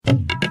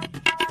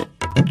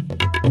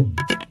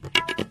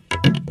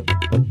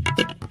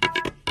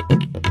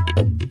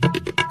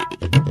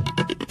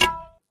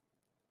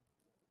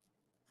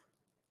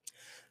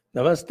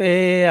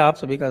नमस्ते, आप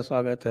सभी का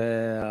स्वागत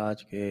है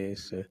आज के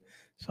इस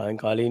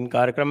सायंकालीन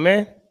कार्यक्रम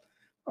में।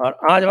 और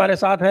आज हमारे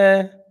साथ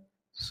हैं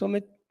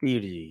सुमित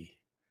पीर जी।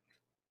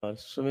 और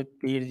सुमित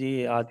पीर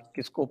जी आज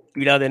किसको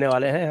पीड़ा देने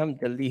वाले हैं हम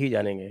जल्दी ही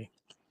जानेंगे।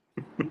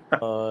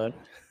 और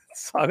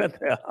स्वागत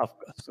है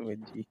आपका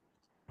सुमित जी।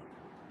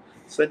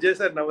 संजय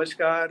सर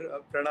नमस्कार,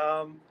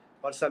 प्रणाम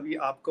और सभी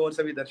आपको और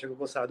सभी दर्शकों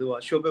को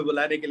साधुवाद। शो पे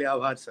बुलाने के लिए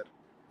आभार सर।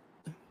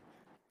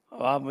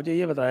 अब आप मुझे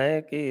ये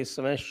बताएं कि इस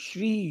समय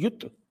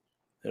श्रीयुत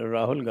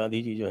राहुल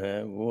गांधी जी जो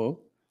हैं वो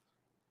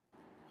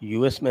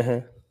यूएस में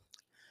हैं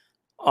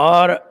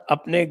और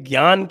अपने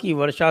ज्ञान की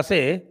वर्षा से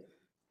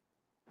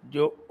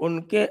जो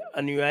उनके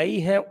अनुयायी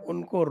हैं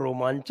उनको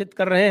रोमांचित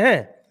कर रहे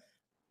हैं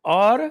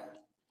और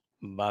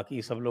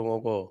बाकी सब लोगों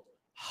को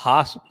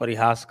हास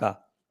परिहास का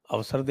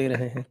अवसर दे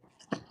रहे हैं।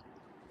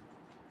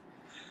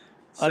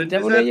 और संजय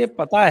जब उन्हें सर, ये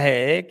पता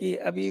है कि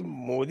अभी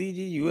मोदी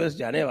जी यूएस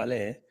जाने वाले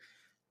हैं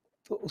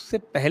तो उससे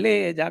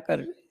पहले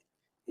जाकर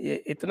ये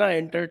इतना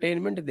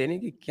एंटरटेनमेंट देने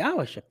की क्या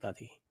आवश्यकता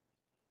थी?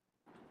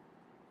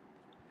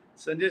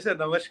 संजय सर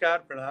नमस्कार,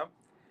 प्रणाम।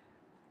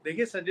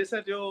 देखिए संजय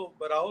सर, जो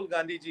राहुल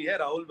गांधी जी है,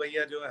 राहुल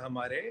भैया जो है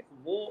हमारे,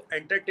 वो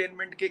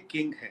एंटरटेनमेंट के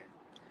किंग हैं।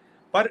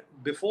 पर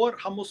बिफोर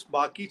हम उस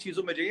बाकी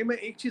चीजों में जाइए, मैं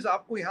एक चीज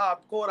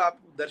आपको और आप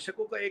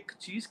दर्शकों का एक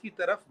चीज की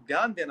तरफ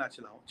ध्यान देना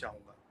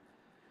चाहूंगा।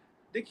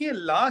 देखिए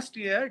लास्ट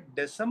ईयर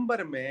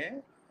दिसंबर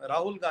में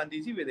राहुल गांधी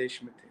जी विदेश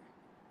में थे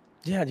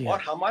जी हाँ, जी हाँ।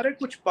 और हमारे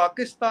कुछ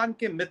पाकिस्तान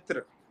के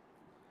मित्र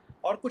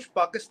और कुछ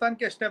पाकिस्तान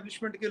के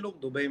एस्टेब्लिशमेंट के लोग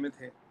दुबई में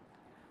थे।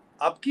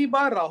 अब की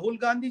बार राहुल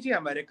गांधी जी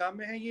अमेरिका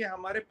में हैं, ये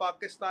हमारे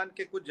पाकिस्तान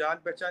के कुछ जान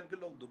पहचान के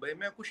लोग दुबई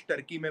में, कुछ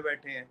टर्की में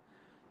बैठे हैं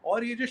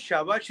और ये जो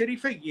शहबाज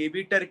शरीफ है ये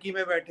भी टर्की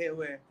में बैठे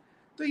हुए हैं।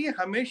 तो ये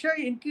हमेशा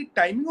इनकी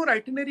टाइमिंग और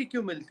आइटिनरी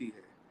क्यों मिलती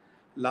है?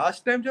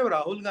 लास्ट टाइम जब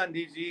राहुल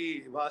गांधी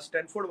जी वहाँ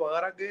स्टैनफोर्ड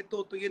वगैरह गए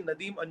तो ये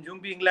नदीम अंजुम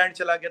भी इंग्लैंड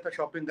चला गया था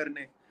शॉपिंग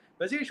करने।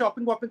 वैसे ये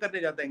शॉपिंग वॉपिंग करने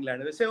जाता है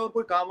इंग्लैंड, वैसे और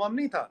कोई काम वाम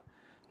नहीं था।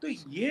 तो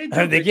ये जो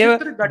अरे देखिए,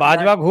 विचित्र घटना,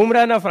 बाजवा घूम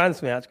रहा है ना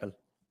फ्रांस में आजकल।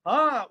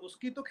 हाँ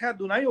उसकी तो खैर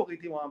धुनाई हो गई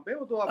थी वहां पे,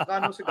 वो तो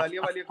अफगानों से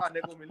गालियां वालियां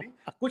खाने को मिली।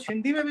 कुछ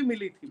हिंदी में भी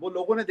मिली थी, वो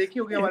लोगों ने देखी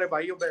होगी, हमारे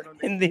भाइयों बहनों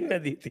ने। हिंदी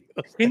में दी थी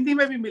उसने। हिंदी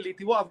में भी मिली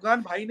थी, वो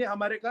अफगान भाई ने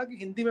हमारे कहा कि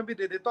हिंदी में भी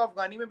दे देता हूँ,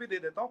 अफगानी में भी दे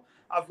देता हूँ।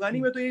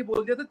 अफगानी में तो यही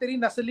बोल दिया था तेरी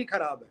नस्ल ही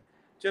खराब है।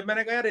 जब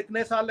मैंने कहा यार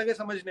इतने साल लगे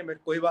समझने में,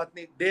 कोई बात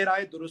नहीं, देर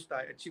आए दुरुस्त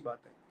आए, अच्छी बात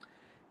है।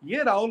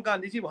 ये राहुल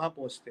गांधी जी वहां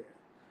पहुंचते हैं।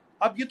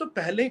 अब ये तो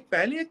पहले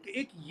पहले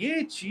एक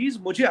ये चीज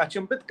मुझे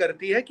अचंभित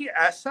करती है कि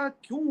ऐसा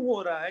क्यों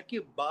हो रहा है कि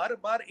बार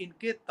बार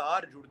इनके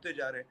तार जुड़ते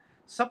जा रहे हैं।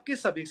 सबके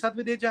सब एक साथ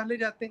विदेश चले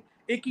जाते हैं,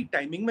 एक ही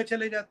टाइमिंग में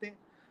चले जाते हैं।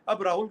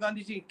 अब राहुल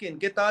गांधी जी के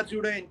इनके तार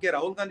जुड़े, इनके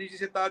राहुल गांधी जी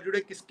से तार जुड़े,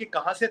 किसके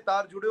कहां से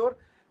तार जुड़े और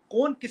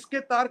कौन किसके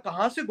तार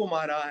कहां से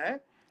घुमा रहा है,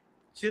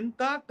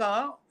 चिंता का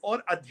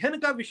और अध्ययन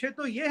का विषय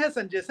तो ये है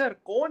संजय सर,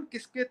 कौन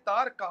किसके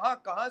तार कहां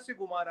कहां से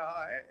घुमा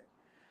रहा है।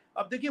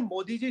 अब देखिए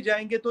मोदी जी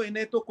जाएंगे तो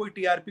इन्हें तो कोई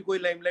टीआरपी कोई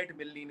लाइमलाइट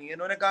मिलनी नहीं है।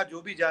 इन्होंने कहा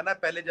जो भी जाना है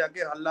पहले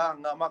जाके हल्ला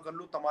हंगामा कर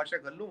लूं, तमाशा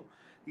कर लूं।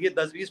 ये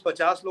 10 20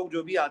 50 लोग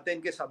जो भी आते हैं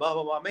इनके सभा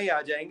वभा में ही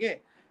आ जाएंगे।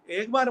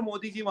 एक बार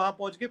मोदी जी वहां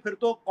पहुंच गए फिर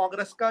तो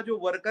कांग्रेस का जो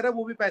वर्कर है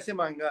वो भी पैसे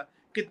मांगा,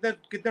 कितने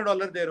कितने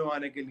डॉलर दे रहे हो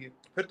आने के लिए,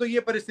 फिर तो ये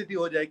परिस्थिति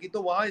हो जाएगी।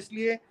 तो वहां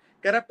इसलिए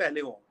कह रहा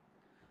पहले हो।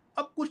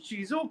 अब कुछ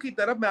चीजों की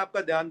तरफ मैं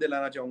आपका ध्यान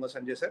दिलाना चाहूंगा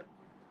संजय सर।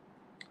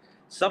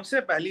 सबसे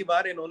पहली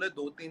बार इन्होंने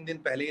 2 3 दिन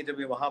पहले जब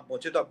ये वहां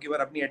पहुंचे तो आपकी बार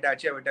अपनी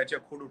अटैचिया वटैचिया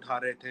खुद उठा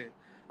रहे थे।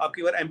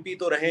 आपकी बार एमपी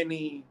तो रहे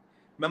नहीं,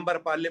 मेंबर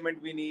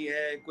पार्लियामेंट भी नहीं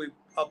है कोई,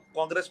 अब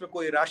कांग्रेस में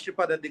कोई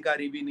राष्ट्रीय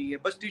अधिकारी भी नहीं है,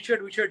 बस T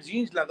shirt V shirt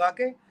jeans लगा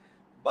के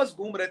बस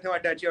घूम रहे थे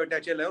अटैचिया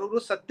वटैचिया लगा। और वो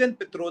सत्यन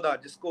पित्रोदा,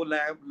 जिसको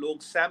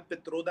लोग सैम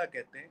पित्रोदा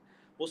कहते हैं,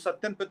 वो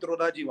सत्यन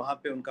पित्रोदा जी वहां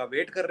पे उनका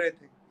वेट कर रहे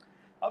थे।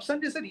 अब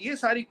संजय सर ये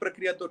सारी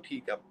प्रक्रिया तो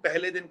ठीक है,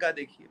 पहले दिन का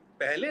देखिए,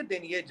 पहले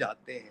दिन ये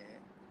जाते हैं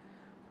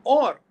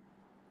और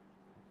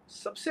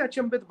सबसे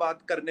अचंभित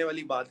बात करने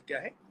वाली बात क्या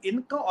है,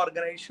 इनका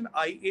ऑर्गेनाइजेशन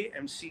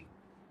आईएएमसी,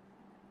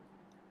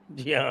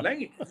 जी हाँ।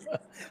 राइट।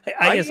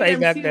 आईएसआई आईएएमसी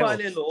बैक्ड है वो।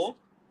 वाले लोग,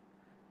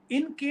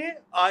 इनके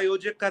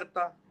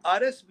आयोजकर्ता,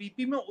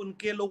 आरएसवीपी में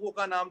उनके लोगों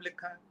का नाम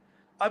लिखा है।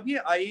 अब ये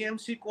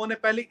आईएएमसी कौन है,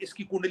 पहले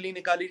इसकी कुंडली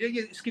निकाली जाए,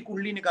 ये इसकी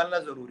कुंडली निकालना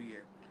जरूरी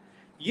है।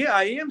 ये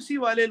आईएएमसी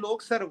वाले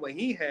लोग सर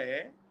वही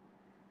है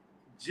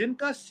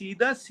जिनका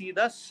सीधा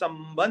सीधा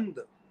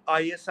संबंध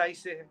आईएसआई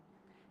से है।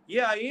 ये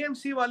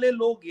आईएमसी वाले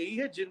लोग यही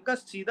है जिनका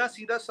सीधा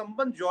सीधा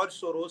संबंध जॉर्ज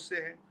सोरोस से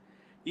है।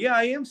 ये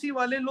आईएमसी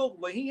वाले लोग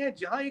वही हैं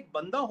जहां एक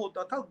बंदा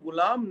होता था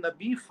गुलाम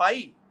नबी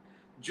फाई,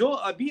 जो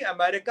अभी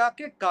अमेरिका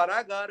के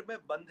कारागार में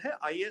बंद है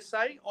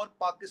आईएसआई और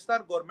पाकिस्तान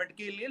गवर्नमेंट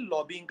के लिए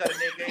लॉबिंग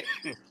करने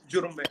के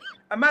जुर्म में,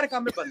 अमेरिका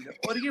में बंद है।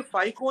 और ये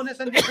फाई कौन है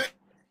संजय सर?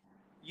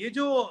 ये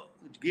जो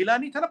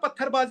गिलानी था ना,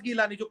 पत्थरबाज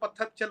गिलानी जो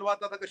पत्थर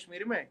चलवाता था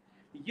कश्मीर में,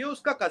 ये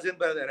उसका कजिन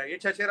ब्रदर है, ये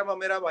चचेरा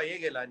मेरा भाई है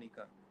गिलानी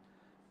का।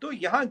 तो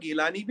यहाँ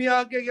गिलानी भी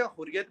आ गया, या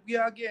हुर्रियत भी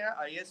आ गया है,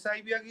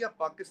 आईएसआई भी आ गया,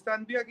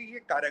 पाकिस्तान भी आ गया, ये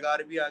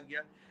कारागार भी आ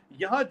गया,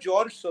 यहाँ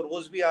जॉर्ज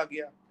सोरोस भी आ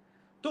गया।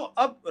 तो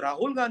अब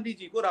राहुल गांधी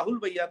जी को, राहुल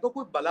भैया को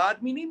कोई बला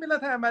आदमी नहीं मिला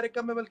था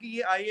अमेरिका में, बल्कि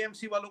ये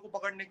आईएएमसी वालों को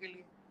पकड़ने के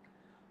लिए।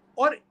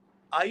 और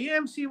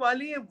आईएएमसी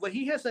वाले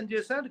वही है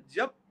संजय सर,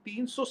 जब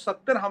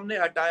 370 हमने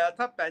हटाया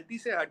था,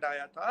 35 से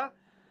हटाया था,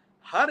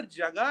 हर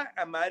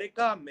जगह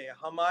अमेरिका में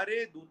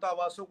हमारे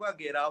दूतावासों का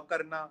घेराव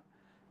करना,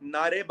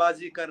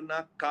 नारेबाजी करना,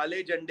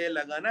 काले झंडे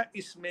लगाना,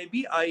 इसमें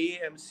भी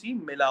आईएमसी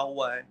मिला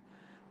हुआ है।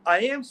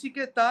 आईएमसी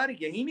के तार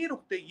यही नहीं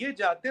रुकते, ये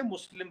जाते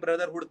मुस्लिम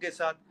ब्रदरहुड के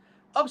साथ।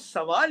 अब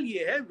सवाल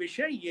ये है,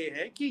 विषय ये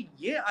है कि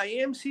ये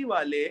आईएमसी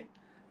वाले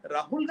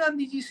राहुल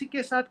गांधी जी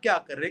के साथ क्या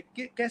कर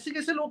रहे, कैसे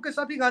कैसे लोग के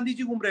साथ ही गांधी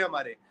जी घूम रहे हैं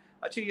हमारे।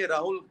 अच्छा, ये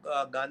राहुल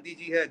गांधी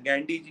जी है,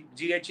 गैंडी जी,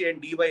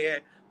 GHANDY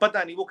है,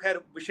 पता नहीं, वो खैर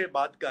विषय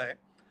बात का है।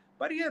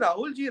 पर ये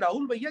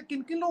राहुल भैया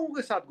किन किन लोगों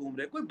के साथ घूम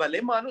रहे, कोई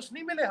भले मानुस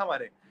नहीं मिले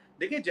हमारे।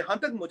 देखिए, जहां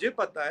तक मुझे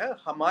पता है,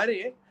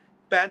 हमारे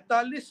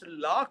 45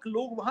 लाख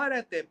लोग वहां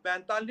रहते हैं,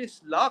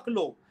 45 लाख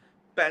लोग,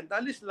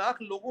 45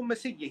 लाख लोगों में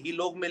से यही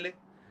लोग मिले।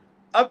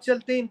 अब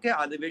चलते हैं इनके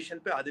अधिवेशन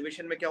पे।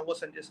 अधिवेशन में क्या हुआ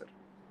संजय सर?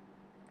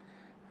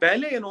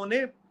 पहले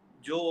इन्होंने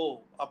जो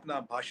अपना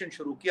भाषण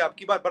शुरू किया,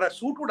 आपकी बार बड़ा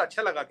सूट वूट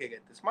अच्छा लगा के गए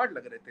थे, स्मार्ट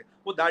लग रहे थे,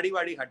 वो दाढ़ी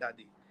वाड़ी हटा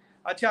दी।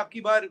 अच्छा,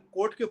 आपकी बार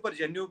कोट के ऊपर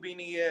जनेऊ भी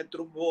नहीं है,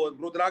 वो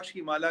रुद्राक्ष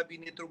की माला भी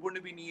नहीं है, त्रिगुण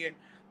भी नहीं है,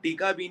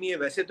 टीका भी नहीं है।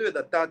 वैसे तो ये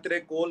दत्तात्रेय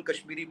कोल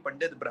कश्मीरी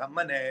पंडित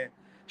ब्राह्मण है,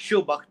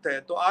 शिव भक्त है,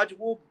 तो आज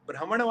वो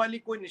ब्राह्मण वाली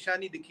कोई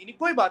निशानी दिखी नहीं।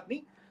 कोई बात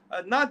नहीं,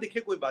 ना दिखे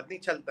कोई बात नहीं,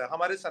 चलता है,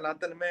 हमारे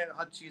सनातन में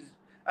हर चीज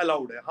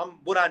अलाउड है, हम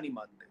बुरा नहीं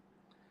मानते।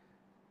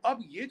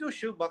 अब ये जो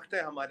शिव भक्त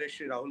है हमारे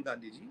श्री राहुल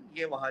गांधी जी,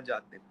 ये वहां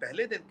जाते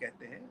पहले दिन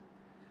कहते हैं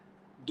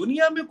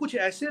दुनिया में कुछ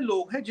ऐसे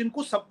लोग हैं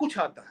जिनको सब कुछ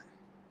आता है,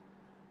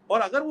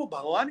 और अगर वो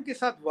भगवान के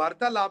साथ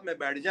वार्तालाप में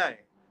बैठ जाएं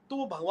तो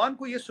वो भगवान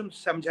को ये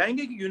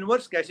समझाएंगे कि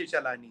यूनिवर्स कैसे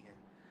चलानी है।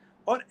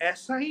 और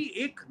ऐसा ही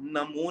एक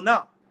नमूना,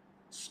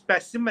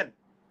 स्पेसिमेन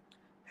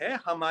है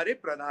हमारे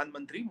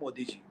प्रधानमंत्री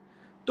मोदी जी।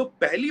 तो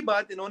पहली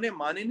बात, इन्होंने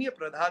माननीय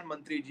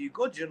प्रधानमंत्री जी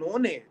को,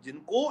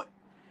 जिनको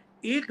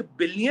 1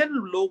 बिलियन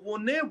लोगों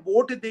ने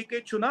वोट देके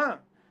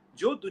चुना,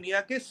 जो दुनिया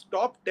के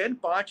टॉप 10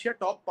 5 या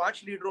टॉप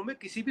 5 लीडरों में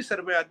किसी भी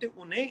सर्वे आते,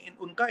 उन्हें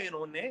उनका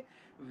इन्होंने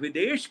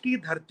विदेश की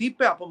धरती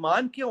पे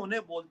अपमान किया,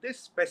 उन्हें बोलते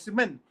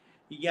स्पेसिमेन,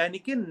 यानी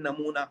कि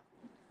नमूना।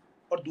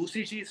 और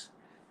दूसरी चीज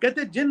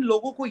कहते, जिन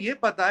लोगों को ये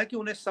पता है कि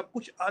उन्हें सब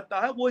कुछ आता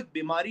है, वो एक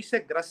बीमारी से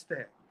ग्रस्त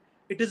है,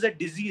 it is a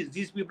disease,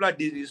 these people are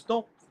disease.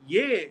 तो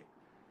ये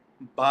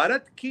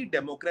भारत की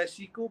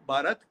डेमोक्रेसी को,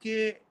 भारत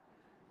के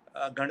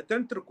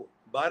गणतंत्र को,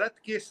 भारत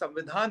के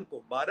संविधान को,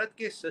 भारत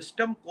के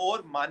सिस्टम को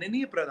और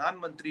माननीय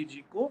प्रधानमंत्री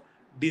जी को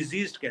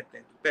डिजीज कहते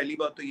हैं। पहली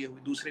बात तो ये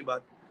हुई। दूसरी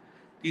बात,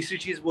 तीसरी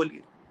चीज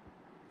बोलिए,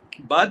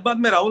 बात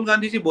में राहुल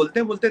गांधी जी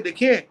बोलते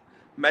देखिए,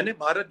 मैंने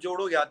भारत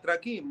जोड़ो यात्रा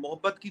की,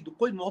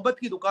 कोई मोहब्बत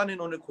की दुकान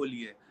इन्होंने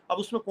खोली है, अब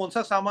उसमें कौन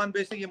सा सामान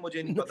बेचे ये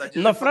मुझे नहीं पता, जिस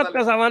दिन पता नफरत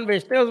का सामान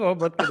बेचते हैं उस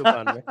मोहब्बत की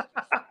दुकान में।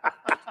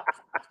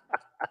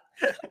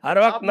 हर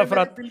वक्त आपने मेरे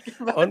नफरत। दिल की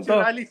बात उनको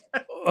चुरा ली।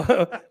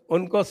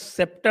 उनको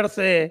सेप्टर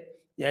से,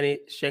 यानी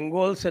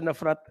शेंगोल से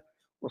नफरत,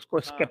 उसको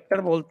हाँ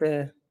स्केप्टर बोलते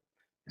हैं।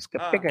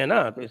 स्केप्टिक हाँ, है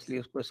ना, तो इसलिए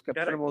उसको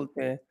स्केप्टर करेक्ट।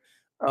 बोलते हैं।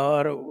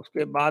 और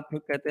उसके बाद फिर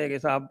कहते हैं कि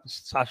साहब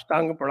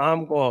साष्टांग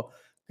प्रणाम को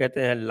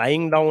कहते हैं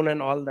lying down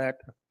and all that.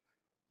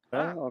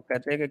 हाँ, और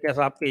कहते हैं कि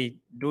कैसा आपके,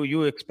 do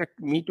you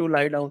expect me to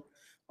lie down.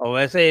 और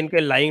वैसे इनके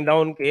लाइंग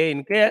डाउन के,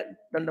 इनके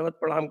दंडवत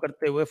प्रणाम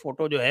करते हुए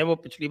फोटो जो है वो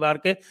पिछली बार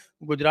के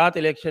गुजरात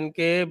इलेक्शन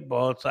के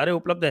बहुत सारे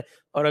उपलब्ध है।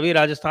 और अभी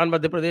राजस्थान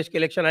मध्य प्रदेश के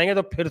इलेक्शन आएंगे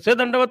तो फिर से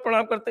दंडवत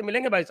प्रणाम करते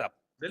मिलेंगे भाई साहब।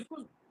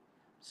 बिल्कुल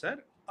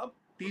सर। अब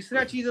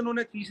तीसरा चीज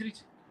उन्होंने,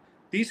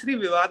 तीसरी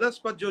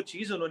विवादास्पद जो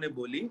चीज उन्होंने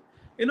बोली,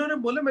 इन्होंने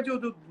बोला, मैं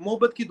जो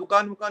मोहब्बत की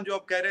दुकान जो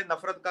आप कह रहे हैं,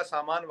 नफरत का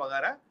सामान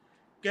वगैरह,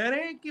 कह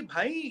रहे हैं कि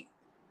भाई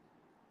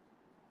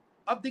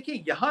अब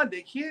देखिए, यहां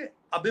देखिए,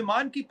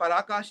 अभिमान की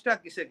पराकाष्ठा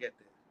किसे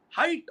कहते हैं,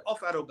 हाइट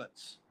ऑफ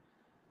एरोगेंस।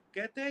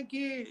 कहते हैं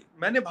कि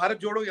मैंने भारत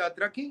जोड़ो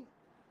यात्रा की,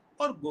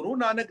 और गुरु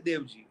नानक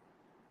देव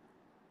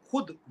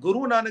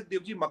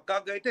जी मक्का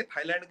गए थे,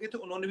 थाईलैंड गए थे,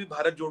 उन्होंने भी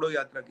भारत जोड़ो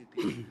यात्रा की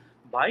थी।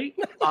 भाई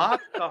आप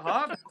कहा,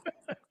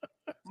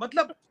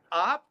 मतलब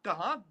आप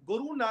कहा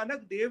गुरु नानक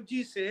देव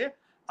जी से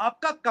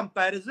आपका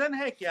कंपैरिजन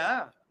है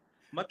क्या?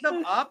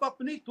 मतलब आप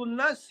अपनी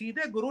तुलना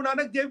सीधे गुरु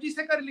नानक देव जी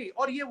से कर ली।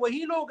 और ये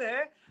वही लोग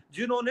हैं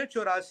जिन्होंने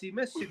 84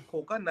 में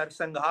सिखों का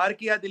नरसंहार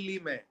किया दिल्ली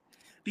में,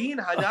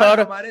 3000 और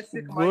हमारे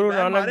सिख भाई गुरु बहन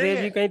नानक मारे देव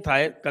जी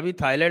हैं। कभी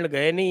थाईलैंड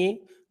गए नहीं,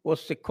 वो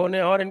सिखों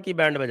ने और इनकी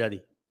बैंड बजा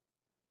दी।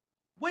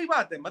 वही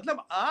बात है,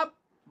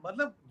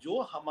 मतलब जो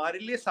हमारे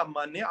लिए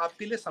सामान्य,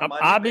 आपके लिए अब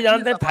सामान्य, आप भी मेरे लिए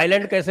जानते हैं सामान्य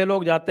थाईलैंड है। कैसे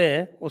लोग जाते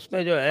हैं,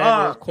 उसमें जो है वो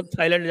हाँ, खुद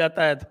थाईलैंड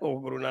जाता है तो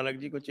गुरु नानक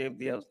जी को चेप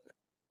दिया उसने।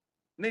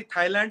 नहीं,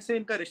 थाईलैंड से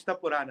इनका रिश्ता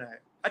पुराना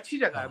है, अच्छी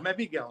जगह है, हाँ। मैं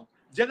भी गया हूँ।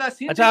 जगह,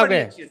 सीनरी अच्छा, आप बड़ी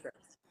गए? अच्छी है सर,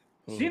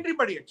 हम्म। सीनरी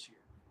बड़ी अच्छी है,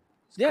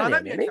 जी हाँ, जी खाना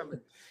हाँ, भी नहीं अच्छा नहीं,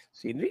 मिलता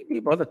सीनरी भी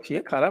बहुत अच्छी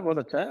है, खाना बहुत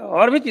अच्छा है,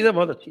 और भी चीजें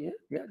बहुत अच्छी है।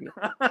 जी हाँ, जी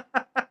है।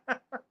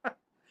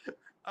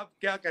 अब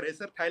क्या करें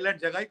सर, थाईलैंड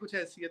जगह ही कुछ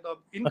ऐसी है, तो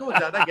अब इनको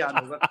ज्यादा ज्ञान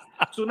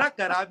होगा। सुना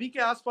कराबी के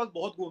आसपास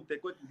बहुत घूमते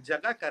हैं, कोई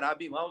जगह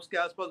कराबी, वहां उसके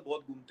आसपास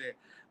बहुत घूमते हैं।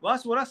 वहां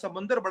सुना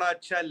समंदर बड़ा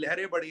अच्छा है,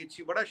 लहरें बड़ी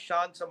अच्छी, बड़ा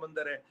शांत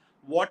समंदर है,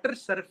 वाटर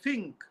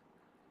सर्फिंग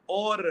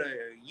और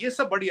ये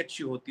सब बड़ी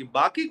अच्छी होती है।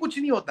 बाकी कुछ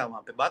नहीं होता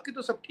वहां पे, बाकी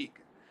तो सब ठीक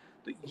है।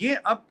 तो ये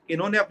अब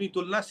इन्होंने अपनी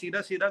तुलना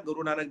सीधा सीधा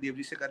गुरु नानक देव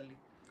जी से कर ली,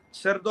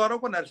 सरदारों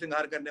को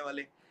नरसंहार करने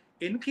वाले।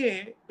 इनके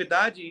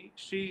पिताजी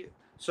श्री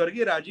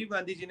स्वर्गीय राजीव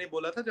गांधी जी ने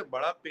बोला था, जब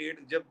बड़ा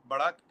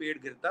पेड़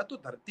गिरता तो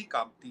धरती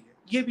कांपती है।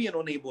 ये भी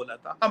इन्होंने ही बोला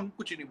था, हम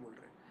कुछ नहीं बोल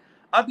रहे।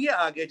 अब ये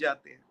आगे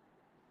जाते हैं,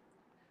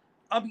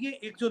 अब ये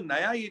एक जो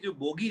नया ये जो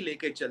बोगी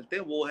लेके चलते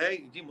हैं वो है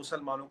जी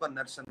मुसलमानों का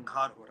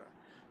नरसंहार हो रहा है।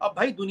 अब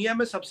भाई दुनिया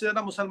में सबसे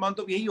ज्यादा मुसलमान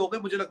तो यही हो गए,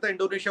 मुझे लगता है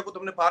इंडोनेशिया को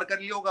तुमने पार कर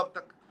लिया होगा अब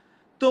तक।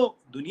 तो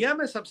दुनिया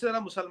में सबसे ज्यादा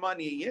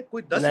मुसलमान यही है।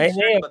 कोई 10 नहीं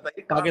इंसिडेंट नहीं,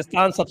 बताइए कहाँ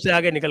पाकिस्तान सबसे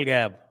आगे निकल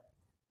गया अब।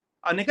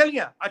 निकल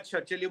गया। अच्छा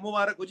चलिए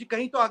मुबारक हो जी,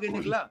 कहीं तो आगे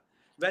निकला।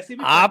 वैसे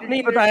भी आपने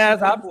ही फर्टिलिटी रेट बताया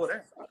साहब, 3.4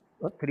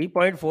 है।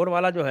 3.4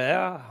 वाला जो है,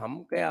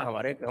 हम क्या,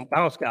 हम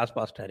कहाँ उसके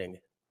आसपास ठहरेंगे।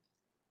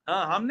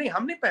 हाँ हम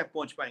नहीं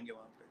पहुंच पाएंगे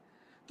वहां पे।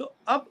 तो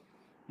अब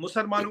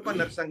मुसलमानों का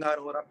नरसंहार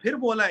हो रहा। फिर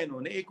बोला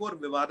इन्होंने एक और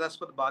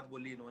विवादास्पद बात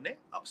बोली इन्होंने,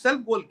 अब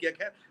सेल्फ गोल किया।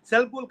 खैर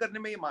सेल्फ गोल करने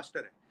में ये मास्टर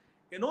है।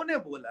 इन्होंने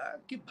बोला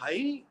कि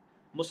भाई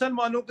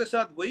मुसलमानों के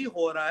साथ वही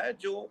हो रहा है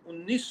जो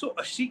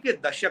 1980 के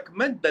दशक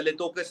में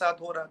दलितों के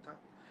साथ हो रहा था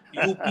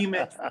यूपी में।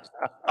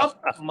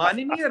 अब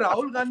माननीय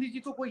राहुल गांधी जी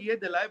को कोई ये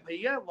दिलाए,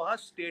 भैया वहां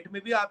स्टेट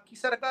में भी आपकी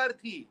सरकार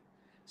थी,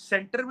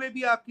 सेंटर में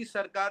भी आपकी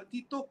सरकार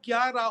थी, तो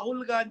क्या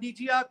राहुल गांधी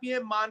जी आप ये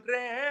मान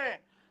रहे हैं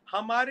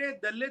हमारे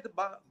दलित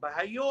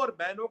भाइयों और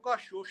बहनों का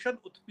शोषण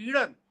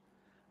उत्पीड़न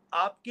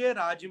आपके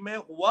राज्य में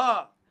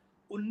हुआ?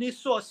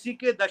 1980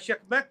 के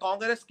दशक में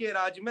कांग्रेस के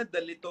राज्य में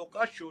दलितों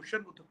का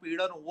शोषण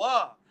उत्पीड़न हुआ,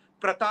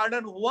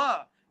 प्रताड़न हुआ।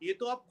 ये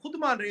तो आप खुद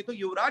मान रहे हैं, तो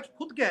युवराज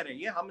खुद कह रहे हैं,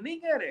 ये हम नहीं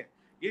कह रहे।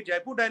 ये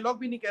जयपुर डायलॉग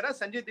भी नहीं कह रहा,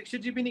 संजय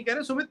दीक्षित जी भी नहीं कह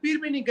रहे, सुमित पीर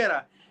भी नहीं कह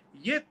रहा,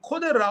 ये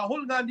खुद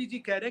राहुल गांधी जी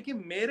कह रहे हैं कि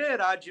मेरे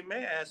राज्य में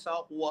ऐसा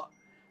हुआ।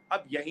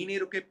 अब यही नहीं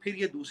रुके, फिर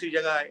ये दूसरी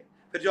जगह आए।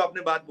 फिर जो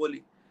आपने बात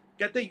बोली,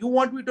 कहते you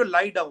want me to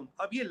lie down.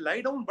 अब ये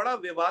लाई डाउन बड़ा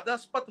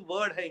विवादास्पद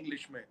वर्ड है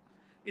इंग्लिश में,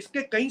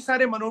 इसके कई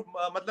सारे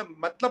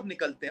मतलब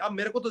निकलते हैं। अब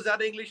मेरे को तो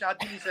ज्यादा इंग्लिश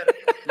आती नहीं सर,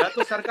 मैं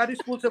तो सरकारी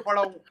स्कूल से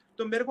पढ़ा हूँ,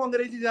 तो मेरे को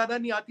अंग्रेजी ज्यादा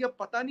नहीं आती। अब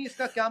पता नहीं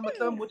इसका क्या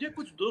मतलब है। मुझे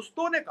कुछ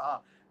दोस्तों ने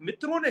कहा,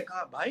 मित्रों ने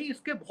कहा, भाई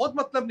इसके बहुत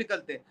मतलब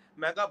निकलते हैं।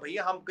 मैं कहा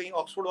भैया हम कहीं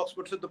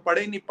ऑक्सफोर्ड से तो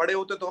पढ़े नहीं, पढ़े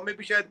होते तो हमें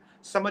भी शायद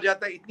समझ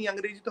आता है। इतनी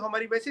अंग्रेजी तो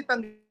हमारी वैसे ही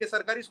तंग है,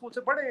 सरकारी स्कूल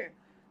से पढ़े हैं।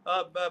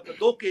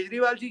 दो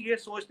केजरीवाल जी ये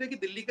सोचते कि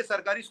दिल्ली के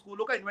सरकारी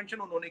स्कूलों का इन्वेंशन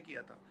उन्होंने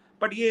किया था,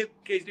 बट ये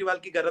केजरीवाल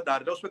की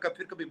गरदार है, उस पर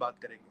फिर कभी बात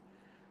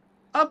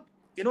करेंगे। अब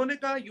इन्होंने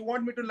कहा you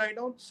want me to lie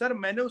down. Sir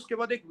मैंने उसके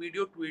बाद एक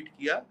वीडियो ट्वीट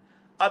किया,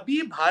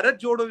 अभी भारत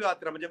जोड़ो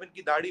यात्रा में जब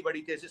इनकी दाढ़ी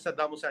बड़ी थी ऐसे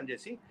सद्दाम हुसैन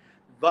जैसी,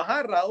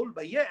 वहां राहुल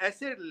भैया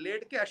ऐसे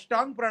लेट के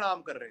अष्टांग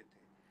प्रणाम कर रहे थे।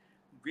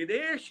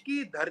 विदेश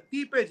की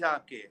धरती पे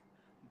जाके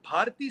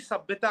भारतीय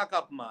सभ्यता का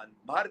अपमान,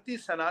 भारतीय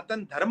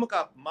सनातन धर्म का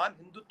अपमान,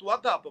 हिंदुत्व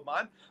का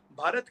अपमान,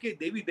 भारत के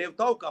देवी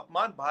देवताओं का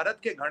अपमान, भारत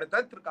के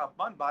गणतंत्र का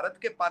अपमान, भारत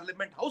के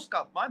पार्लियामेंट हाउस का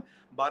अपमान,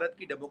 भारत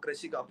की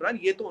डेमोक्रेसी का अपमान,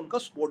 ये तो उनका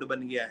स्पोर्ट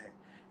बन गया है।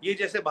 ये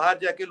जैसे बाहर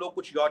जाके लोग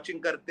कुछ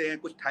यॉचिंग करते हैं,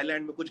 कुछ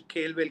थाईलैंड में कुछ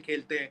खेल वेल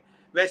खेलते हैं,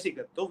 वैसी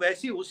कर, तो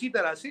वैसी उसी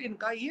तरह से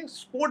इनका ये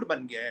स्पोर्ट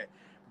बन गया है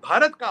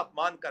भारत का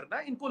अपमान करना।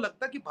 इनको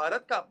लगता है कि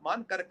भारत का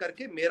अपमान कर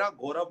करके मेरा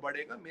गौरव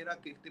बढ़ेगा, मेरा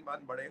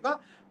कीर्तिमान बढ़ेगा,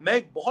 मैं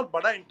एक बहुत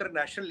बड़ा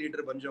इंटरनेशनल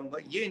लीडर बन जाऊंगा।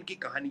 ये इनकी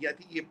कहानियां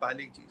थी, ये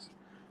पहली चीज।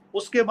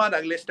 उसके बाद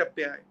अगले स्टेप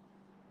पे आए,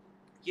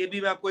 ये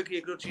भी मैं आपको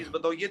एक चीज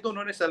बताऊं, ये तो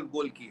उन्होंने सेल्फ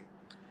गोल किए।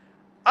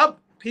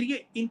 अब फिर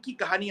ये इनकी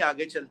कहानी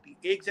आगे चलती,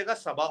 एक जगह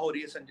सभा हो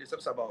रही है, संजय सर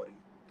सभा हो रही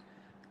है।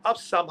 अब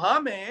सभा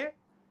में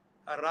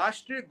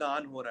राष्ट्रीय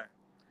गान हो रहा है।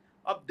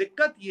 अब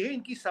दिक्कत ये है,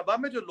 इनकी सभा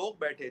में जो लोग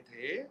बैठे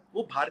थे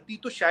वो भारतीय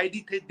तो शायद ही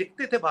थे,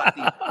 दिखते थे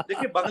भारतीय।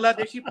 देखिए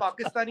बांग्लादेशी,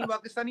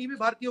 पाकिस्तानी भी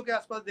भारतीयों के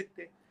आसपास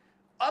दिखते।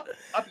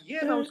 अब ये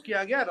अनाउंस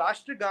किया गया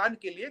राष्ट्रगान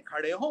के लिए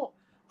खड़े हो।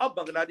 अब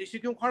बांग्लादेशी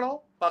क्यों खड़ा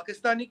हो,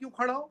 पाकिस्तानी क्यों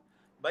खड़ा हो,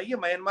 भाई ये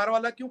म्यांमार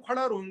वाला क्यों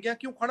खड़ा, रोहिंग्या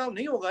क्यों खड़ा हो,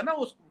 नहीं होगा ना।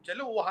 उस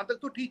चलो वहां तक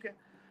तो ठीक है।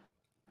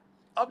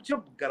 अब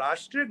जब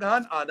राष्ट्रीय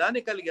गान आधा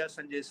निकल गया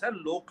संजय सर,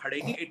 लोग खड़े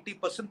नहीं,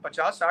 80%,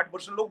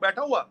 50-60% लोग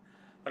बैठा हुआ।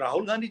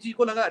 राहुल गांधी जी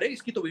को लगा अरे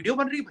इसकी तो वीडियो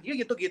बन रही भैया,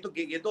 ये तो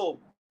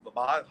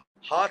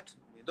हाथ,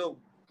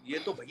 ये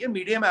तो भैया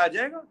मीडिया में आ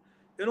जाएगा।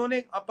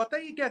 इन्होंने, अब पता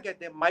है ये क्या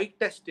कहते हैं, माइक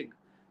टेस्टिंग।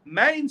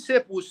 मैं इनसे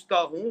पूछता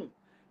हूं,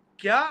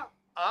 क्या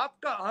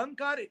आपका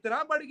अहंकार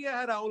इतना बढ़ गया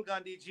है राहुल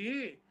गांधी जी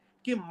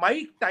कि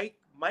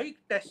mike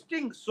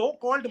testing, so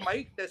called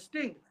mike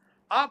testing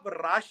आप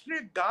राष्ट्रीय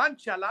गान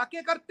चला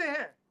के करते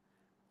हैं?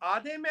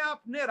 आधे में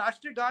आपने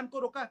राष्ट्रीय गान को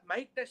रोका,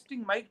 माइक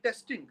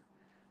टेस्टिंग।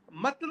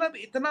 मतलब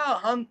इतना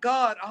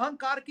अहंकार,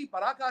 अहंकार की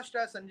पराकाष्ठा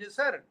है संजय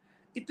सर।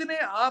 इतने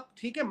आप,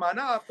 ठीक है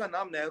माना आपका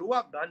नाम नेहरू,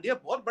 आप गांधी,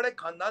 आप बहुत बड़े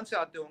खानदान से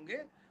आते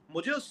होंगे,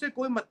 मुझे उससे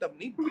कोई मतलब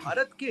नहीं।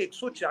 भारत के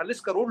 140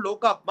 करोड़ लोगों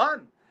का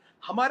अपमान,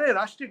 हमारे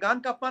राष्ट्रीय गान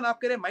का अपमान आप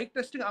कह रहे हैं माइक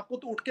टेस्टिंग। आपको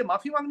तो उठ के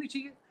माफी मांगनी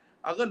चाहिए,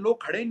 अगर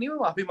लोग खड़े नहीं हुए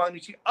माफी मांगनी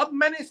चाहिए। अब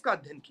मैंने इसका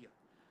अध्ययन किया।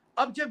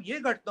 अब जब ये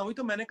घटना हुई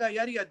तो मैंने कहा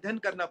यार ये अध्ययन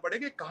करना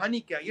पड़ेगा, कहानी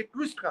क्या, ये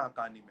ट्विस्ट कहां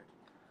कहानी में।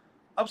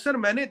 अब सर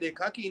मैंने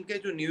देखा कि इनके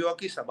जो न्यूयॉर्क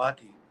की सभा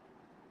थी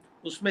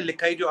उसमें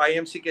लिखाई जो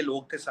आईएमसी के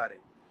लोग थे, सारे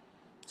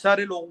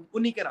सारे लोग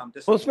उन्हीं के नाम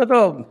थे सब। उसमें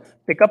तो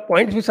पिकअप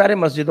पॉइंट्स भी सारे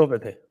मस्जिदों पे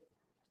थे।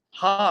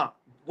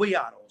 हाँ वही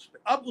आ रहा हूं उस पे।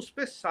 अब उस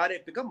पे सारे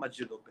पिकअप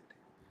मस्जिदों पे थे।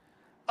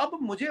 अब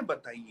मुझे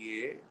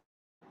बताइए,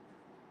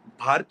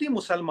 भारतीय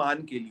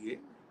मुसलमान के लिए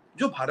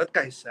जो भारत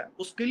का हिस्सा है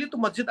उसके लिए तो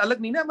मस्जिद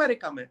अलग नहीं ना।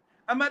 अमेरिका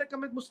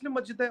में एक मुस्लिम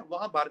मस्जिद है,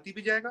 वहां भारतीय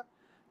भी जाएगा।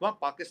 वहां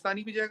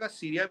पाकिस्तानी भी जाएगा,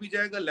 सीरिया भी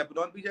जाएगा,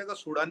 लेबनान भी जाएगा,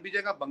 सूडान भी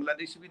जाएगा,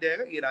 बांग्लादेशी भी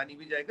जाएगा, ईरानी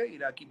भी जाएगा,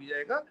 इराकी भी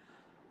जाएगा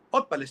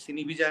और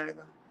फलस्तीनी भी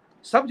जाएगा।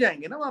 सब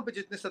जाएंगे ना वहां पे,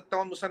 जितने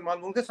 57 मुसलमान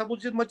होंगे सब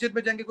उस मस्जिद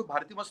में जाएंगे। कोई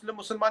भारतीय मुस्लिम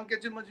मुसलमान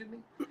की मस्जिद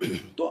नहीं।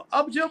 तो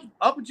अब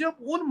जब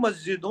उन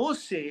मस्जिदों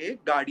से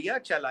गाड़ियां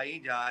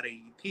चलाई जा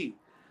रही थी,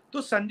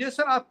 तो संजय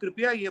सर आप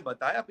कृपया ये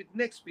बताएं, आप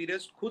इतने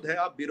एक्सपीरियंस्ड खुद है,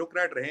 आप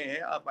ब्यूरोक्रेट रहे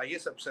हैं, आप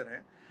आईएएस अफसर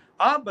हैं,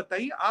 आप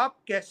बताइए आप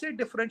कैसे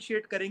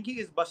डिफरेंशिएट करेंगे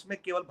इस बस में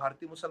केवल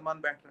भारतीय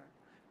मुसलमान बैठ रहे हैं?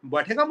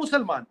 बैठेगा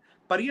मुसलमान,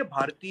 पर ये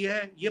भारतीय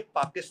है, ये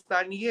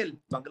पाकिस्तानी है,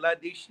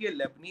 बांग्लादेशी है,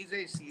 लेबनीज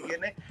है,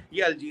 सीरियन है,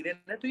 ये अल्जीरियन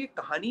है। तो ये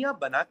कहानी आप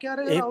बना क्या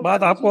रहे हो एक राहुल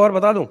बात गांधी आपको जी? और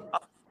बता दूं,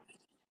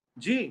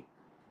 जी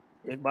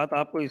एक बात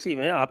आपको इसी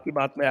में आपकी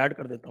बात में ऐड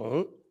कर देता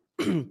हूं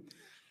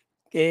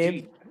कि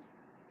जी।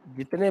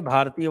 जितने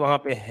भारतीय वहां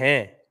पे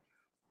हैं,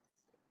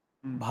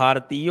 हम्म।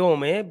 भारतीयों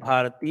में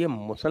भारतीय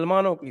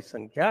मुसलमानों की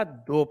संख्या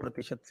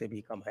 2% से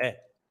भी कम है।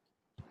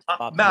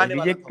 आप मैं समझ आने लीजिए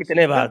वाला था उस कितने चीज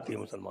में, भारतीय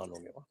मुसलमान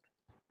होंगे वहां।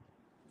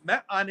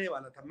 मैं आने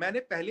वाला था। मैंने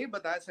पहले ही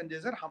बताया संजय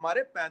सर,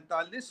 हमारे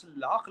 45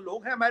 लाख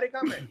लोग हैं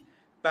अमेरिका में।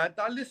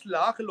 45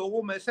 लाख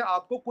लोगों में से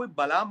आपको कोई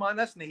भला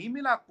मानस नहीं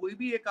मिला, कोई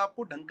भी एक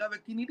आपको ढंग का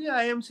व्यक्ति नहीं दिया।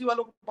 आईएमसी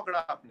वालों को पकड़ा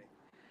आपने।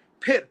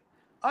 फिर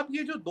अब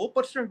ये जो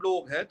 2%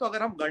 लोग हैं, तो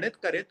अगर हम गणित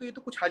करें तो ये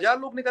तो कुछ हजार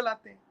लोग निकल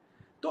आते हैं।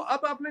 तो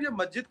अब आपने जब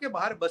मस्जिद के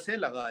बाहर बसें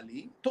लगा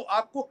ली, तो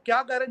आपको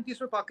क्या गारंटी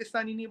इसमें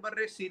पाकिस्तानी नहीं बन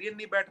रहे, सीरियन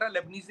नहीं बैठ रहा,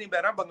 लेबनीज नहीं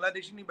बैठ रहा,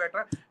 बांग्लादेशी नहीं बैठ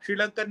रहा,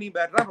 श्रीलंकन नहीं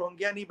बैठ रहा,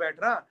 रोहिंग्या नहीं बैठ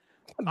रहा?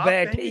 आप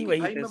बैठे कहेंगे ही कि वही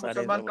भाई थे मैं सारे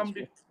मुसलमान सब उसमें।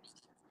 कम्युनिटी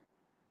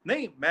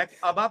नहीं, मैं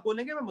अब आप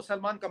बोलेंगे मैं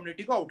मुसलमान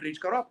कम्युनिटी को आउटरीच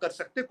करो, आप कर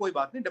सकते, कोई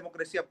बात नहीं,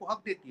 डेमोक्रेसी आपको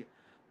हक देती है।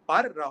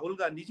 पर राहुल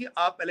गांधी जी,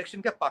 आप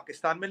इलेक्शन क्या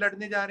पाकिस्तान में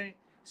लड़ने जा रहे हैं,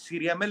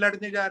 सीरिया में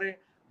लड़ने जा रहे हैं,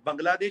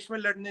 बांग्लादेश में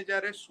लड़ने जा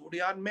रहे हैं,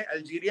 सूडान में,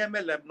 अल्जीरिया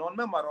में, लेबनान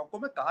में, मोरक्को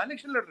में, कहाँ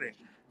इलेक्शन लड़ रहे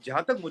हैं?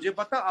 जहां तक मुझे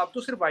पता आप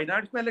तो सिर्फ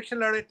वायनाड में इलेक्शन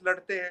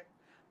लड़ते हैं।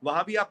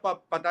 वहां भी आप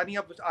पता नहीं,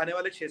 आप आने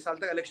वाले 6 साल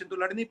तक इलेक्शन तो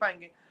लड़ नहीं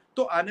पाएंगे।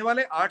 तो आने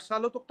वाले 8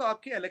 सालों तक तो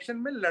आपके इलेक्शन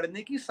में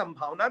लड़ने की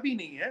संभावना भी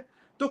नहीं है।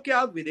 तो क्या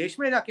आप विदेश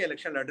में जाके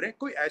इलेक्शन लड़ रहे हैं?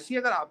 कोई ऐसी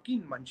अगर आपकी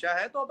मंशा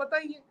है तो आप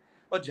बताइए।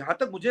 और जहां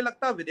तक मुझे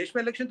लगता है विदेश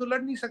में इलेक्शन तो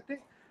लड़ नहीं सकते।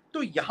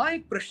 तो यहाँ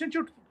एक प्रश्न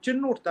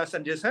चिन्ह उठता है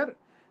संजय सर,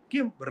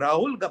 कि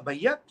राहुल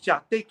भैया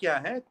चाहते क्या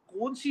है,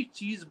 कौन सी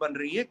चीज बन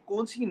रही है,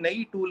 कौन सी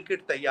नई टूल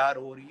किट तैयार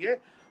हो रही है,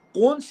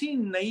 कौन सी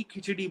नई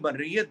खिचड़ी बन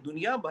रही है?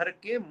 दुनिया भर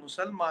के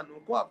मुसलमानों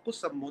को आपको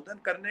संबोधन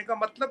करने का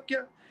मतलब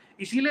क्या?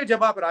 इसीलिए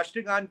जब आप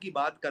राष्ट्रीय गान की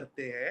बात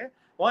करते हैं,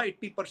 वहां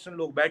 80%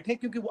 लोग बैठे,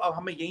 क्योंकि अब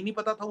हमें यही नहीं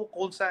पता था वो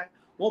कौन सा है,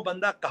 वो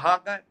बंदा कहाँ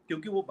का है।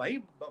 क्योंकि वो भाई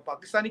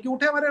पाकिस्तानी क्यों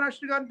उठे हमारे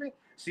राष्ट्रीय गान पे,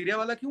 सीरिया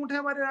वाला क्यों उठे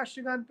हमारे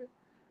राष्ट्रीय गान पे?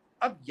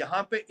 अब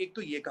यहाँ पे एक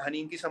तो ये कहानी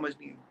इनकी समझ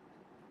नहीं है।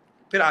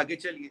 फिर आगे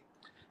चलिए,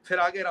 फिर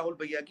आगे राहुल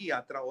भैया की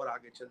यात्रा और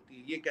आगे चलती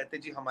है। ये कहते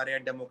जी हमारे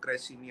यहाँ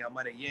डेमोक्रेसी नहीं,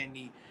 हमारे ये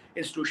नहीं,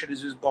 इंस्टीट्यूशन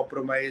इज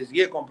कॉम्प्रोमाइज,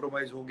 ये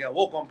कॉम्प्रोमाइज हो गया,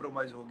 वो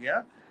कॉम्प्रोमाइज हो गया।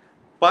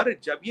 पर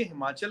जब ये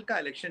हिमाचल का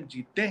इलेक्शन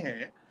जीतते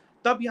हैं,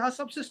 तब यहाँ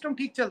सब सिस्टम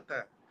ठीक चलता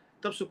है।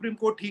 तब सुप्रीम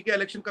कोर्ट ठीक है,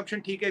 इलेक्शन कमीशन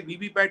ठीक है,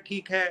 वीवीपैट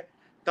ठीक है,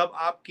 तब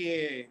आपके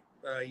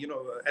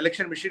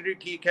इलेक्शन मशीनरी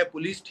ठीक है,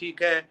 पुलिस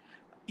ठीक है,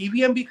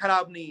 ईवीएम भी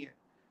खराब नहीं है।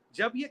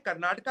 जब ये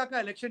कर्नाटका का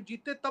इलेक्शन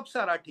जीतते तब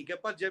सारा ठीक है,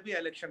 पर जब ये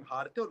इलेक्शन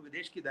हारते और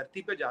विदेश की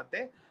धरती पे जाते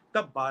हैं,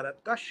 तब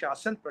भारत का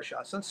शासन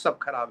प्रशासन सब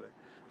खराब है।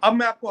 अब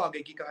मैं आपको आगे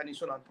की कहानी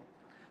सुनाता हूँ।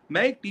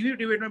 मैं एक टीवी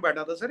डिबेट में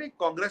बैठा था सर, एक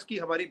कांग्रेस की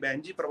हमारी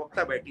बहन जी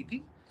प्रवक्ता बैठी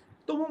थी।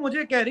 तो वो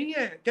मुझे कह रही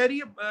है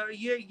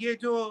ये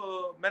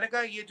जो मैंने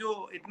कहा ये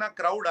जो इतना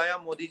क्राउड आया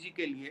मोदी जी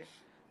के लिए,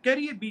 कह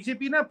रही है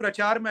बीजेपी ना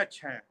प्रचार में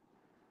अच्छा है।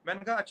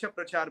 मैंने कहा अच्छा,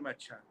 प्रचार में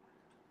अच्छा है।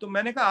 तो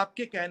मैंने कहा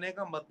आपके कहने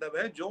का मतलब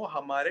है जो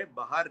हमारे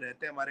बाहर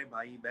रहते हैं हमारे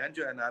भाई बहन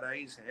जो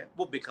एनआरआईज है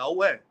वो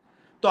बिकाऊ है?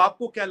 तो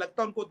आपको क्या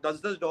लगता है उनको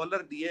 10-10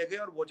 डॉलर दिए गए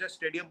और वो जो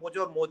स्टेडियम पहुंचे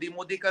और मोदी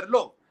मोदी कर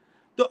लो?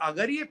 तो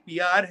अगर ये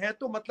पीआर है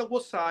तो मतलब वो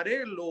सारे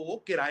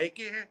लोग किराए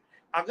के हैं।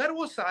 अगर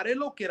वो सारे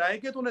लोग किराए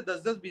के, तो उन्हें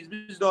 10-10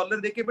 20-20 डॉलर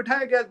देके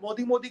बिठाया गया,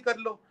 मोदी मोदी कर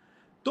लो।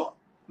 तो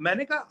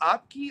मैंने कहा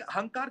आपकी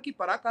अहंकार की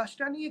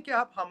पराकाष्ठा नहीं है कि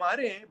आप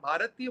हमारे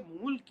भारतीय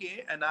मूल के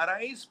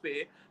एनआरआईज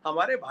पे,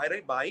 हमारे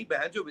भाई भाई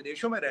बहन जो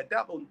विदेशों में रहते हैं,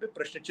 आप उन पे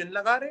प्रश्न चिन्ह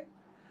लगा रहे हैं,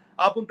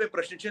 आप उन पे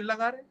प्रश्न चिन्ह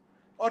लगा रहे हैं।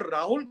 और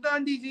राहुल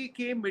गांधी जी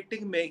की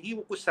मीटिंग में ही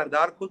वो कुछ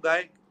सरदार खुद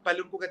गाए, पहले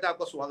उनको कहते हैं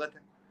आपका स्वागत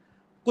है।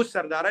 कुछ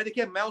सरदार है,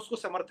 देखिए मैं उसको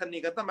समर्थन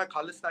नहीं करता, मैं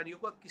खालिस्तानियों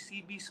को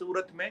किसी भी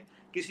सूरत में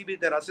किसी भी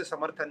तरह से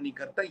समर्थन नहीं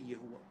करता। ये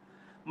हुआ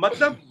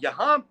मतलब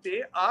यहाँ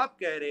पे आप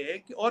कह रहे हैं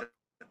कि, और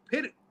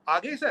फिर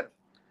आगे सर,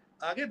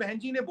 आगे बहन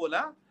जी ने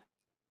बोला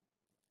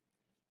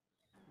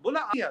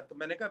तो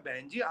मैंने कहा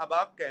बहन जी अब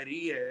आप कह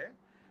रही है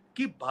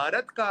कि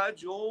भारत का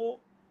जो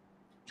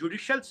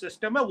जुडिशियल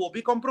सिस्टम है वो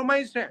भी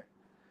कॉम्प्रोमाइज्ड है।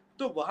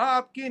 तो वहां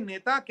आपके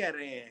नेता कह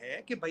रहे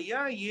हैं कि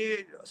भैया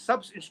ये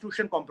सब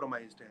इंस्टीट्यूशन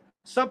कॉम्प्रोमाइज्ड है,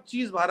 सब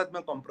चीज भारत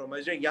में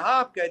कॉम्प्रोमाइज है। यहाँ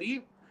आप कह रही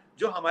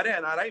जो हमारे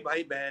एनआरआई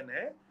भाई बहन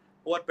है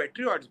और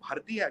पेट्रियट्स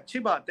भारतीय है, अच्छी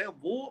बात है,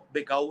 वो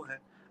बिकाऊ है।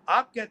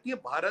 आप कहती है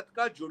भारत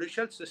का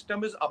judicial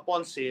system is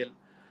upon sale.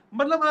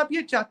 मतलब आप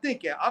ये चाहते हैं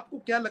क्या? आपको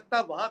क्या लगता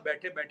है वहां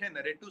बैठे बैठे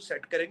नैरेटिव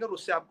सेट करेंगे और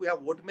उससे आपको यहाँ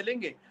वोट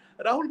मिलेंगे?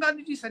 राहुल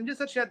गांधी जी, संजय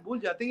सर शायद भूल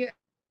जाते हैं,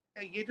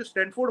 ये जो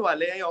स्टैनफोर्ड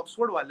वाले हैं या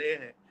ऑक्सफोर्ड वाले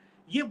हैं,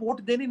 ये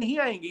वोट देने नहीं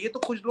आएंगे। ये तो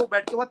कुछ लोग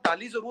बैठ के वहां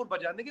ताली जरूर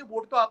बजा देंगे,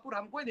 वोट तो आपको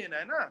हमको ही देना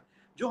है ना।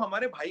 जो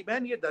हमारे भाई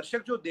बहन ये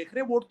दर्शक जो देख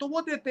रहे हैं वोट तो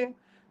वो देते हैं।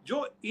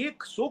 जो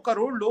 100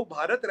 करोड़ लोग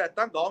भारत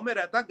रहता, गांव में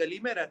रहता, गली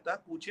में रहता,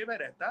 कूचे में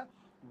रहता,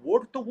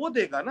 वोट तो वो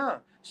देगा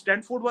ना।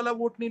 स्टैनफोर्ड वाला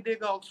वोट नहीं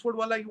देगा, ऑक्सफोर्ड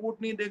वाला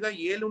वोट नहीं देगा,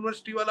 येल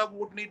यूनिवर्सिटी वाला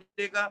वोट नहीं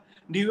देगा,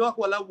 न्यूयॉर्क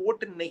वाला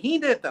वोट नहीं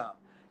देता।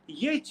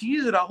 ये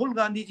चीज राहुल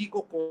गांधी जी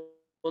को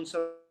कौन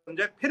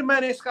समझा? फिर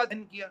मैंने इसका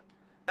अध्ययन किया,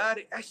 यार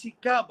ऐसी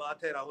क्या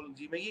बात है राहुल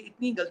जी में, ये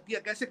इतनी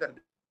गलतियां कैसे कर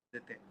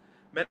देते हैं।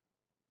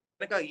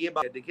 मैंने कहा ये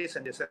बात देखिए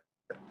संजय सर,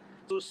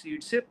 तो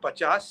सीट से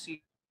 50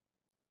 seat.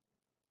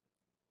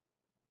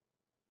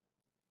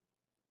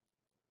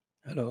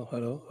 Hello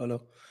hello hello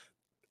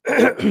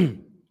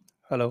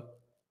hello.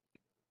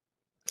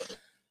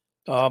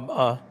 तो आप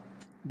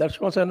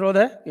दर्शकों से अनुरोध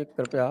है कि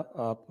कृपया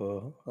आप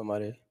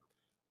हमारे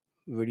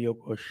वीडियो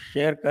को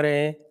शेयर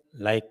करें,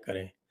 लाइक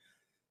करें,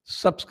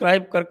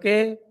 सब्सक्राइब करके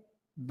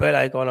बेल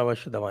आइकॉन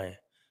अवश्य दबाएं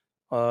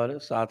और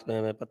साथ में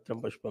हमें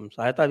पत्रम पुष्पम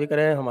सहायता भी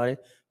करें। हमारे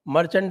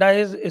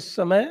मर्चेंडाइज इस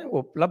समय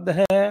उपलब्ध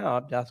हैं,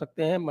 आप जा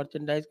सकते हैं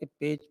मर्चेंडाइज के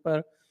पेज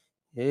पर।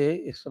 ये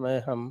इस समय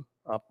हम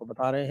आपको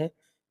बता रहे हैं,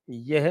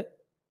 यह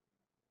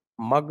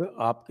मग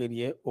आपके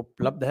लिए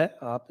उपलब्ध है,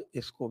 आप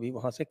इसको भी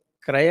वहाँ से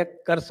क्रय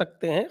कर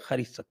सकते हैं,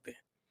 खरीद सकते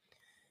हैं।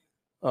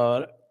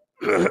 और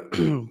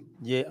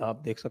ये आप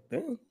देख सकते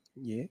हैं,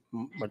 ये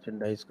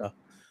मर्चेंडाइज का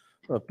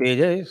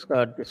पेज है,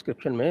 इसका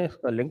डिस्क्रिप्शन में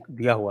इसका लिंक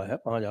दिया हुआ है,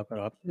 वहाँ जाकर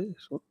आप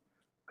इसको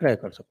क्रय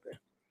कर सकते हैं।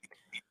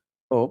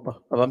 तो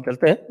अब हम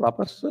चलते हैं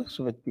वापस।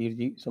 सुमित पीर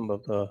जी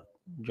संभवतः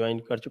ज्वाइन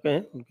कर चुके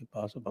हैं, उनके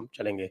पास अब हम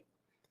चलेंगे।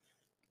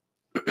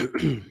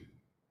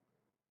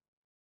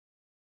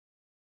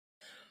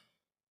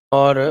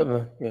 और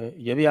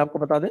ये भी आपको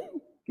बता दें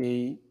कि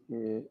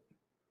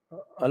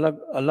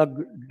अलग अलग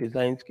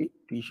डिजाइन्स की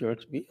टी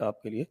शर्ट्स भी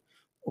आपके लिए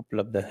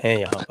उपलब्ध हैं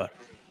यहाँ पर।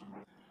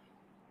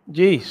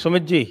 जी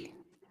सुमित जी।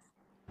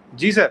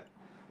 जी सर,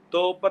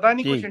 तो पता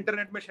नहीं जी, कुछ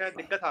इंटरनेट में शायद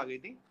दिक्कत आ गई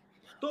थी।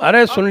 तो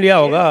अरे अब सुन लिया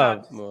ये होगा हाँ,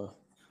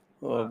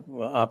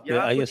 आपके यहाँ कुछ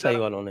आईएसआई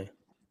जरा, वालों ने।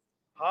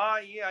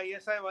 हाँ ये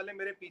आईएसआई वाले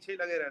मेरे पीछे ही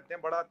लगे रहते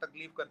हैं, बड़ा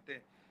तकलीफ करते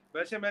हैं।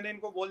 वैसे मैंने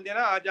इनको बोल दिया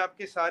ना, आज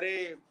आपके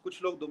सारे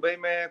कुछ लोग दुबई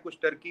में हैं, कुछ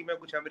टर्की में,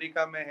 कुछ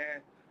अमेरिका में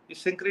हैं।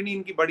 इस सिंक्रोनी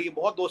इनकी बड़ी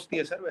बहुत दोस्ती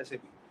है सर वैसे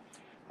भी।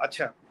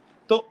 अच्छा,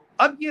 तो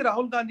अब ये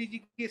राहुल गांधी जी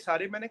के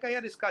सारे, मैंने कहा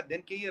यार इसका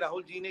अध्ययन किया,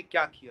 राहुल जी ने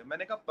क्या किया।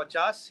 मैंने कहा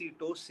 50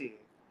 सीटों से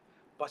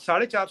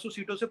 450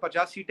 सीटों से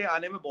 50 सीटें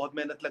आने में बहुत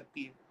मेहनत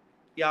लगती है,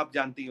 ये आप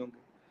जानते ही होंगे।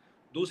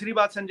 दूसरी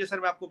बात संजय सर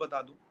मैं आपको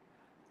बता दूं,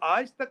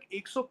 आज तक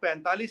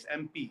 145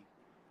 एमपी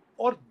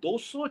और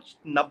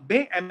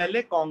 290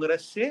 एमएलए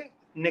कांग्रेस से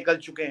निकल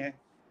चुके हैं।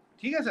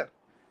 ठीक है सर,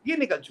 ये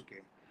निकल चुके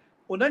हैं।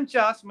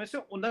 49 में से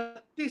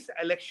 29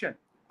 election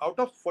out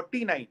of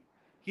 49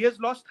 he has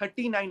lost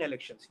 39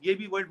 elections. ये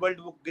भी वर्ल्ड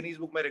बुक गिनीज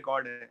बुक में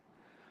रिकॉर्ड है।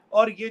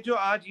 और ये जो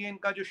आज ये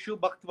इनका जो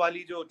शुभ वक्त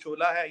वाली जो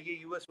चोला है, ये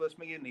यूएस वर्स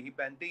में ये नहीं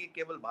पहनते, ये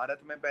केवल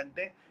भारत में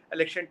पहनते हैं,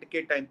 इलेक्शन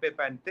के टाइम पे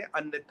पहनते,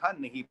 अन्यथा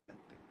नहीं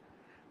पहनते।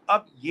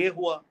 अब ये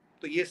हुआ,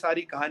 तो ये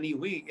सारी कहानी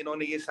हुई,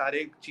 इन्होंने ये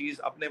सारे चीज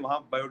अपने वहां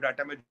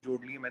बायोडाटा में जोड़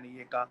लिए, मैंने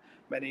ये कहा,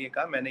 मैंने ये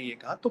कहा, मैंने ये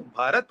कहा। तो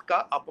भारत का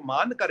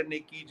अपमान करने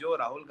की जो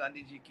राहुल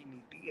गांधी जी की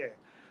नीति है,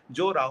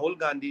 जो राहुल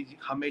गांधी जी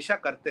हमेशा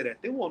करते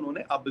रहते, वो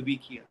उन्होंने अब भी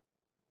किया।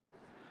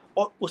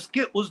 और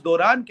उसके उस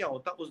दौरान क्या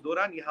होता, उस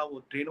दौरान यहाँ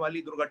वो ट्रेन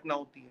वाली दुर्घटना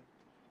होती है,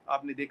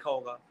 आपने देखा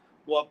होगा।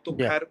 वो अब तो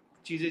या खैर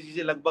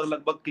चीजें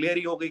लगभग क्लियर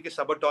ही हो गई कि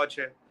सबोटॉज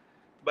है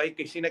भाई,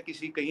 किसी न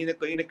किसी कहीं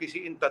न किसी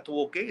इन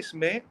तत्वों के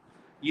इसमें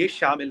ये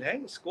शामिल है,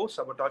 इसको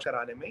सबोटॉज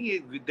कराने में। ये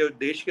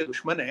देश के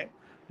दुश्मन है,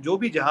 जो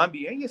भी जहां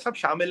भी है, ये सब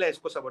शामिल है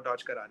इसको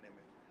सबोटॉज कराने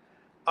में।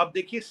 अब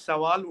देखिए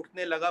सवाल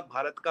उठने लगा,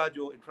 भारत का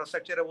जो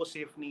इंफ्रास्ट्रक्चर है वो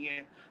सेफ नहीं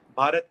है,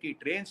 भारत की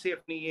ट्रेन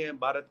सेफ नहीं है,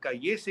 भारत का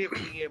ये सेफ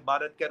नहीं है,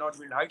 Bharat can not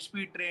build high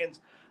speed train,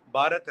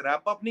 Bharat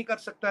wrap up नहीं कर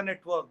सकता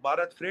नेटवर्क,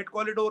 भारत फ्रेट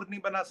कॉरिडोर नहीं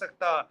बना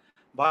सकता,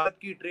 भारत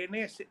की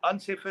ट्रेनें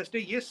अनसेफेस्ट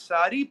है। ये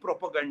सारी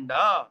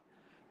प्रोपेगेंडा,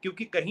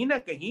 क्योंकि कहीं ना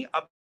कहीं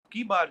अब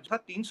की बार था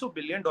 $300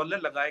 बिलियन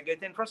लगाए गए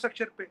थे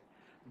इंफ्रास्ट्रक्चर पे,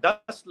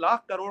 10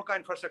 लाख करोड़ का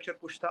इंफ्रास्ट्रक्चर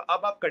कुछ था।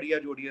 अब आप कड़िया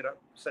जोड़िए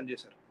संजय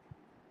सर,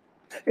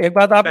 एक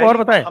बात आपको और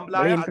पहली बताएं, हमला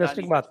बड़ी है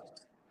इंटरेस्टिंग अदानी का।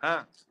 बात,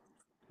 हाँ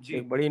जी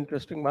एक बड़ी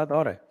इंटरेस्टिंग बात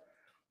और है।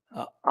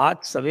 आज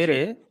जी।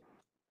 सवेरे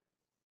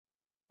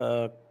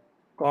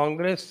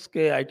कांग्रेस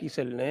के आईटी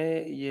सेल ने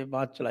ये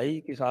बात चलाई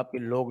कि साहब कि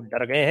लोग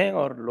डर गए हैं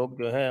और लोग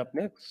जो है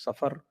अपने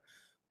सफ़र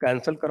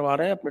कैंसिल करवा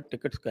रहे हैं, अपने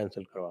टिकट्स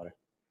कैंसिल करवा रहे हैं।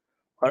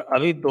 और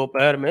अभी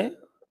दोपहर में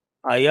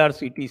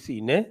आईआरसीटीसी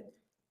ने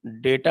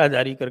डेटा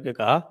जारी करके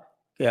कहा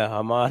कि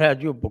हमारा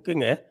जो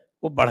बुकिंग है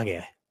वो बढ़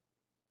गया है।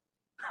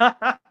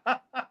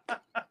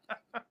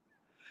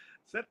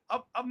 सर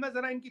अब मैं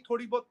जरा इनकी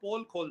थोड़ी बहुत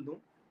पोल खोल दूं।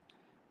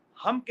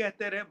 हम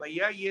कहते रहे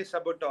भैया ये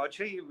सबोटॉज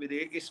है, ये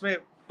विधेयक, इसमें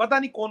पता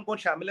नहीं कौन कौन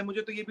शामिल है,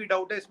 मुझे तो ये भी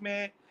डाउट है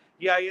इसमें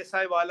ये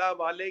आईएसआई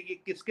वाले ये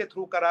किसके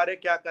थ्रू करा रहे,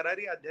 क्या करा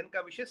रहे, अध्ययन का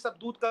विषय, सब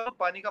दूध का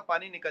पानी का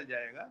पानी निकल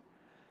जाएगा।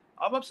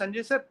 अब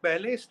संजय सर,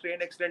 पहले इस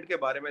ट्रेन एक्सीडेंट के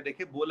बारे में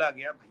देखिए बोला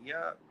गया भैया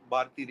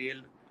भारतीय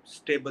रेल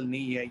स्टेबल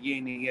नहीं है, ये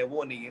नहीं है,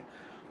 वो नहीं है,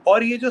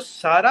 और ये जो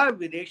सारा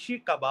विदेशी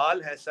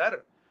कबाल है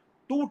सर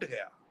टूट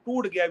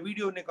गया,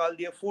 वीडियो निकाल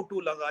दिया, फोटो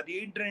लगा दिए,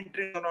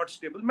 इंटरनेट नॉट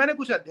स्टेबल। मैंने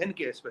कुछ अध्ययन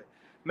किया इस पे,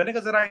 मैंने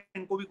कहा जरा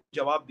इनको भी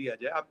जवाब दिया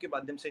जाए, आपके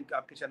माध्यम से,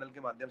 आपके चैनल के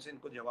माध्यम से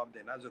इनको जवाब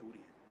देना जरूरी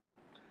है।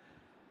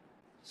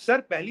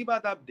 सर पहली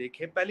बात आप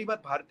देखें, पहली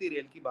बात भारतीय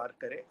रेल की बात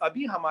करें,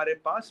 अभी हमारे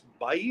पास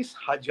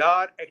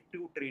 22,000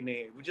 एक्टिव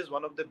ट्रेनें, which is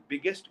one of the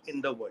biggest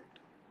in the world.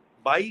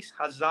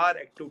 22,000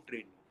 active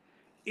train,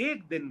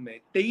 एक दिन में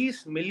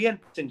 23 मिलियन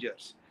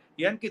पैसेंजर्स,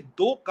 यानी कि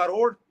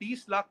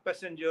 2,30,00,000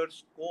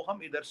 पैसेंजर्स को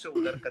हम इधर से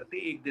उधर करते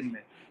एक दिन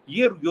में।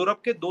 ये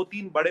यूरोप के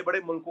 2-3 बड़े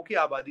बड़े मुल्कों की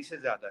आबादी से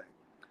ज्यादा है।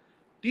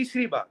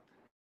 तीसरी बात,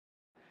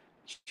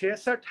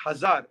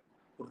 66,000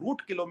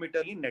 रूट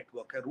किलोमीटर की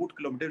नेटवर्क है, root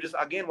kilometre, which is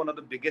again one of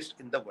the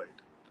biggest in the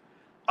world.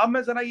 अब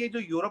मैं जरा ये जो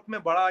यूरोप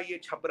में बड़ा ये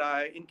छप रहा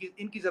है,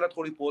 इनकी जरा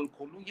थोड़ी पोल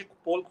खोलूं, ये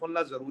पोल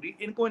खोलना जरूरी,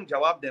 इनको इन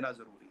जवाब देना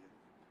जरूरी है।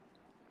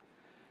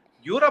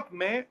 यूरोप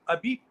में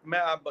अभी मैं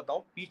आप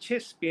बताऊं, पीछे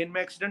स्पेन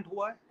में एक्सीडेंट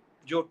हुआ है,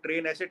 जो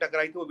ट्रेन ऐसे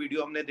टकराई थी, वो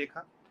वीडियो हमने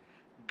देखा।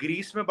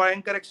 ग्रीस में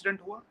भयंकर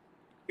एक्सीडेंट हुआ,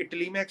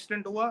 इटली में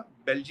एक्सीडेंट हुआ,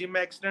 बेल्जियम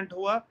में एक्सीडेंट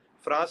हुआ,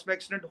 फ्रांस में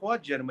एक्सीडेंट हुआ,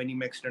 जर्मनी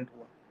में एक्सीडेंट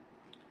हुआ।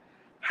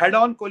 हेड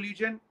ऑन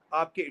कोलिजन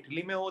आपके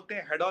इटली में होते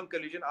हैं, हेड ऑन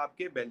कोलिजन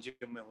आपके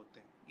बेल्जियम में होते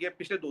हैं। ये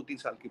पिछले 2-3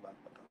 साल की बात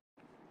बता,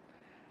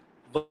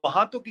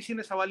 वहां तो किसी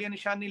ने सवालिया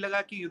निशान नहीं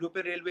लगा कि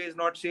European railway is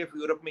not safe,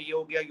 Europe में ये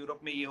हो गया, यूरोप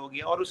में ये हो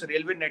गया। और उस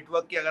रेलवे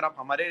नेटवर्क की अगर आप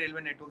हमारे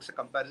रेलवे नेटवर्क से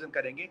कंपैरिजन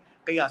करेंगे,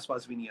 कहीं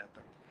आसपास भी नहीं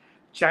आता।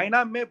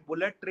 चाइना में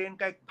बुलेट ट्रेन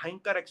का एक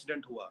भयंकर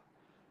एक्सीडेंट हुआ,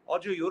 और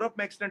जो यूरोप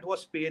में एक्सीडेंट हुआ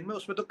स्पेन में,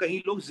 उसमें तो कहीं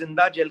लोग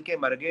जिंदा जल के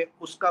मर गए,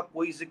 उसका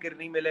कोई जिक्र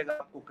नहीं मिलेगा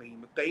आपको,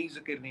 कहीं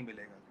जिक्र नहीं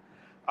मिलेगा।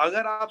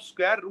 अगर आप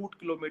स्क्वायर रूट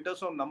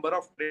किलोमीटर्स और नंबर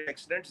ऑफ ट्रेन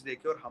एक्सीडेंट्स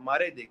देखें और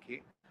हमारे देखें,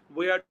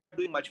 we are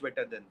doing much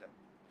better than them.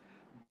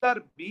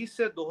 2020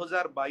 से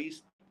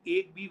 2022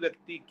 एक भी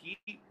व्यक्ति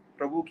की,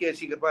 प्रभु की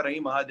ऐसी कृपा रही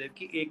महादेव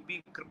की, एक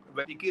भी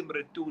व्यक्ति की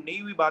मृत्यु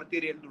नहीं हुई भारतीय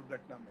रेल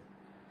दुर्घटना में,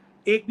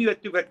 एक भी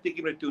व्यक्ति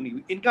की मृत्यु नहीं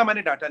हुई। इनका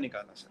मैंने डाटा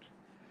निकाला सर,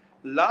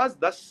 लास्ट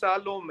 10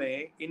 सालों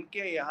में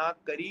इनके यहाँ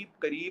करीब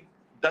करीब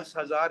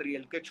 10,000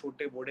 रेल के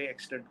छोटे बड़े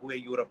एक्सीडेंट हुए।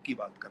 यूरोप की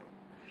बात करो,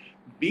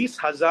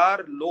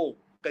 20,000 लोग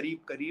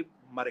करीब करीब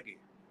मर गए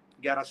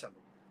 11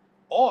 सालों,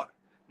 और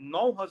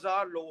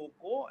 9,000 लोगों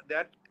को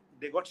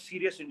दे गॉट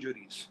सीरियस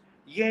इंजरीज।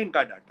 ये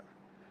इनका डाटा।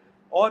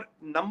 और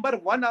नंबर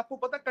 1 आपको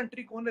पता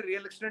कंट्री कौन है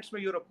रेल एक्सीडेंट्स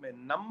में यूरोप में?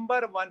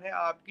 नंबर 1 है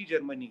आपकी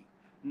जर्मनी,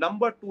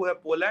 नंबर 2 है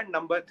पोलैंड,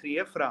 नंबर 3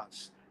 है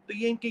फ्रांस। तो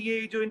ये इनके,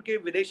 ये जो इनके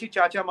विदेशी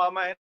चाचा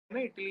मामा है ना,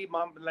 इटली,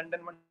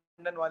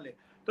 लंदन वाले,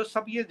 तो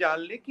सब ये जान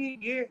ले कि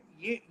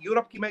ये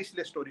यूरोप की मैं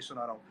इसलिए स्टोरी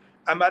सुना रहा हूँ।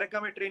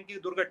 अमेरिका में ट्रेन की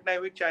दुर्घटना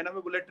हुई, चाइना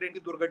में बुलेट ट्रेन की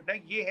दुर्घटना,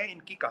 ये है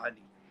इनकी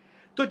कहानी।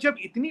 तो जब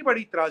इतनी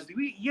बड़ी त्रासदी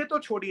हुई, ये तो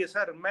छोड़िए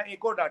सर, मैं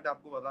एक और डाटा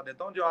आपको बता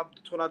देता हूँ जो आप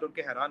सुना तो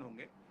के हैरान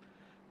होंगे।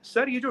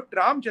 सर ये जो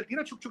ट्राम चलती है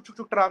ना, छुक छुक छुक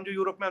छुक ट्राम, जो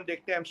यूरोप में हम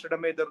देखते हैं,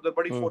 एम्स्टर्डम में इधर उधर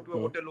बड़ी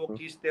फोटो लोग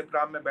खींचते हैं,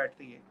 ट्राम में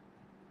बैठते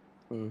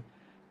हैं।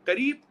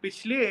 करीब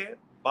पिछले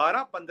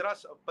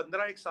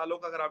 12-15 सालों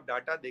का अगर आप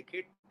डाटा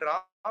देखें,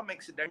 tram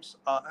accidents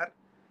are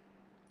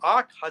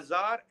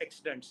 8,000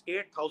 accidents,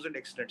 8,000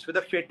 accidents with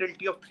a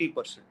फेटलिटी of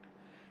 3%।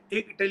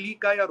 एक इटली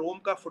का या रोम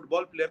का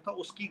फुटबॉल प्लेयर था,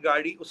 उसकी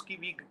गाड़ी, उसकी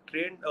भी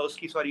ट्रेन,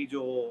 उसकी सॉरी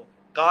जो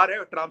कार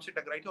है ट्राम से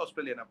टकराई थी, उस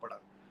पर लेना पड़ा।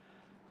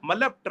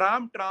 मतलब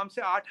ट्राम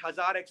से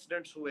 8,000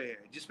 एक्सीडेंट्स हुए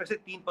हैं, जिसमें से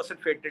 3%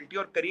 फेटलिटी,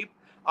 और करीब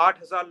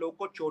 8,000 लोग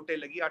को चोटें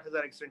लगी।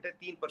 8,000 एक्सीडेंट है,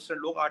 3%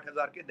 लोग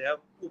 8,000 के दया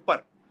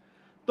ऊपर।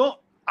 तो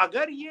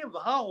अगर ये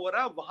वहां हो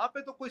रहा, वहां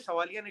पे तो कोई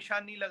सवालिया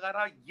निशान नहीं लगा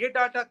रहा, ये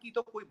डाटा की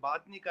तो कोई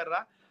बात नहीं कर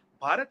रहा।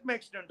 भारत में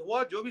एक्सीडेंट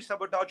हुआ, जो भी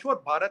सबोटाज हुआ,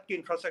 भारत के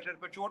इंफ्रास्ट्रक्चर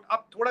पे चोट।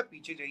 अब थोड़ा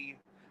पीछे जाइए,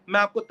 मैं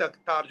आपको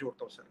तार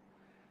जोड़ता हूँ सर।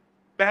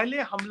 पहले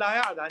हमला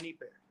आया अदानी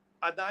पे,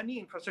 अदानी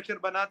इंफ्रास्ट्रक्चर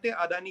बनाते,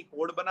 अदानी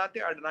पोर्ट बनाते,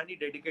 अदानी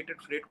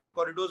डेडिकेटेड फ्रेट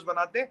कॉरिडोर्स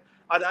बनाते,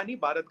 अदानी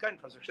भारत का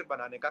इंफ्रास्ट्रक्चर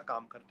बनाने का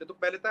काम करते। तो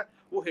पहले था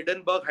वो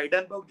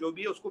हाइडेनबर्ग जो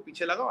भी है, उसको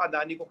पीछे लगाओ,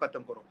 अदानी को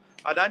खत्म करो।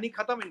 अदानी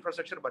खत्म,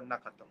 इंफ्रास्ट्रक्चर बनना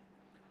खत्म।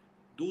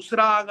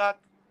 दूसरा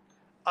आघात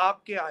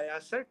आपके आया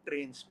सर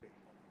ट्रेन पे,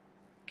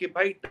 कि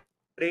भाई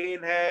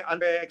ट्रेन है,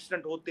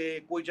 एक्सीडेंट होते,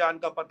 कोई जान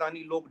का पता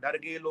नहीं, लोग डर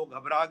गए, लोग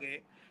घबरा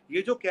गए।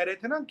 ये जो कह रहे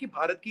थे ना कि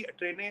भारत की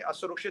ट्रेनें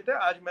असुरक्षित है,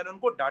 आज मैंने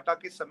उनको डाटा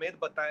के समेत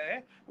बताया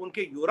है।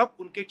 उनके यूरोप,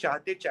 उनके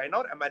चाहते चाइना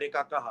और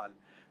अमेरिका का हाल,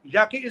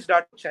 जाके इस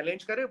डाटा को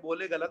चैलेंज करे,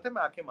 बोले गलत है,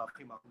 मैं आके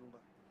माफी मांग लूंगा।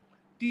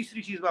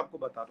 तीसरी चीज मैं आपको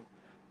बता दूं,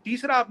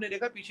 तीसरा आपने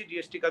देखा पीछे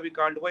जीएसटी का भी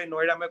कांड हुआ।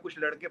 नोएडा में कुछ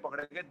लड़के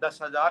पकड़े गए,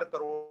 10,000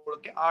 करोड़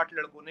के 8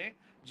 लड़कों ने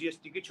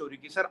जीएसटी की चोरी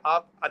की। सर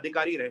आप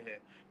अधिकारी रहे हैं,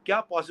 क्या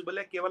पॉसिबल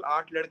है केवल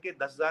 8 लड़के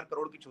 10,000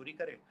 करोड़ की चोरी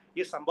करें?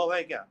 ये संभव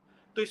है क्या?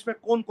 तो इसमें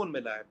कौन कौन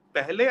मिला है?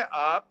 पहले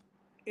आप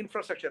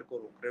इंफ्रास्ट्रक्चर को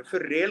रोक रहे हो,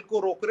 फिर रेल को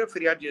रोक रहे हो,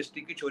 फिर यार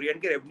जीएसटी की चोरी,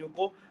 यानी रेवेन्यू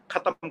को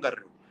खत्म कर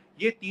रहे हो।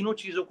 ये तीनों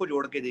चीजों को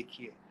जोड़ के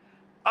देखिए।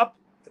 अब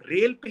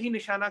रेल पे ही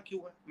निशाना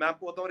क्यों है? मैं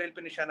आपको बताऊं रेल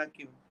पे निशाना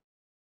क्यों है।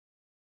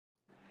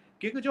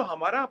 क्योंकि जो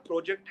हमारा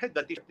प्रोजेक्ट है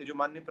गति शक्ति, जो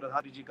माननीय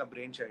प्रधानमंत्री जी का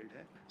ब्रेन चाइल्ड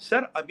है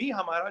सर, अभी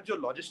हमारा जो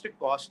लॉजिस्टिक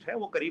कॉस्ट है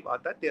वो करीब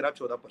आता है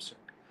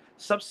 13-14%।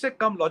 सबसे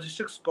कम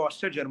लॉजिस्टिक्स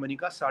कॉस्ट है जर्मनी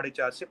का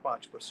 4.5 से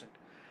 5%।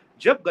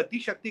 जब गति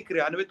शक्ति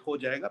क्रियान्वित हो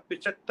जाएगा,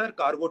 75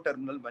 कार्गो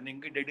टर्मिनल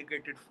बनेंगे,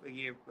 डेडिकेटेड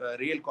ये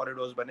रेल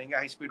कॉरिडोर्स बनेंगे,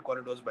 हाई स्पीड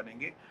कॉरिडोर्स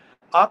बनेंगे,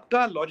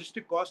 आपका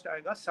लॉजिस्टिक कॉस्ट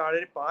आएगा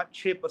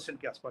 5.5-6%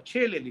 के आसपास।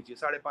 6 ले लीजिए,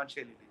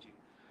 5.5-6 ले लीजिए।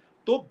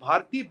 तो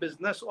भारतीय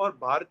बिजनेस और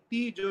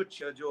भारतीय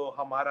जो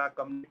हमारा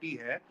कम्युनिटी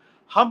है,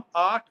 हम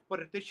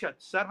 8%,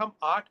 सर हम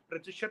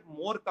 8%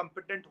 मोर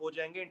कॉम्पिटेंट हो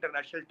जाएंगे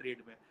इंटरनेशनल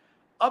ट्रेड में।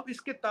 अब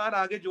इसके तार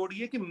आगे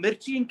जोड़िए कि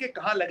मिर्ची इनके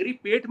कहाँ लग रही,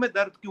 पेट में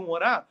दर्द क्यों हो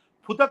रहा,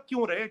 फुदक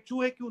क्यों रहे,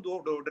 चूहे क्यों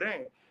दौड़ रहे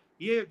हैं।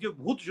 ये जो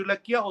भूत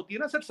जुलकिया होती है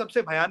ना सर,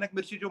 सबसे भयानक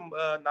मिर्ची जो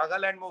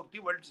नागालैंड में होती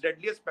है, वर्ल्ड्स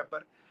डेडलीस्ट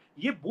पेपर,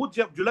 ये भूत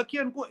जब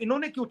जुलकिया इनको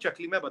इन्होंने क्यों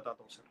चखली, मैं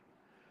बताता हूँ सर।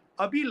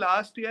 अभी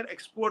लास्ट ईयर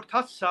एक्सपोर्ट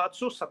था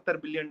 770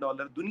 बिलियन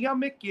डॉलर। दुनिया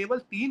में केवल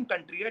 3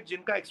 कंट्री है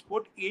जिनका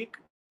एक्सपोर्ट 1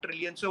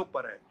 ट्रिलियन से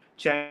ऊपर है,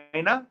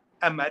 चाइना,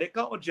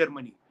 अमेरिका और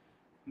जर्मनी।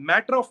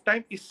 मैटर ऑफ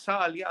टाइम, इस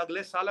साल या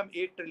अगले साल हम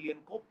 1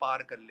 ट्रिलियन को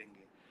पार कर लेंगे।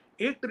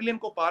 1 ट्रिलियन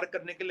को पार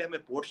करने के लिए हमें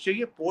पोर्ट्स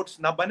चाहिए, पोर्ट्स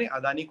ना बने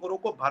अदानी को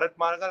रोको, भारत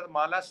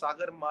माला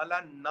सागर माला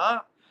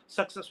ना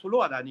सक्सेसफुल हो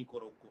अदानी को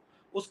रोको।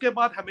 उसके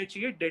बाद हमें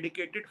चाहिए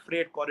डेडिकेटेड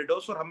फ्रेट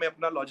कॉरिडोर्स, और हमें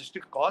अपना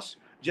लॉजिस्टिक कॉस्ट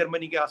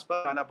जर्मनी के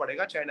आसपास लाना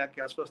पड़ेगा, चाइना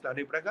के आसपास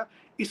लाना पड़ेगा।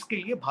 इसके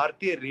लिए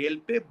भारतीय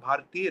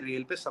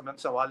रेल पे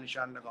सवालिया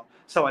निशान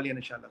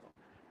लगाओ।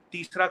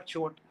 तीसरा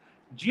छोट,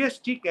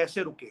 जीएसटी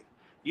कैसे रुके।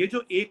 ये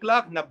जो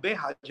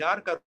 1,90,000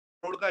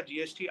 करोड़ का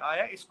जीएसटी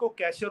आया, इसको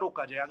कैसे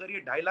रोका जाए। अगर ये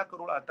 2.5 लाख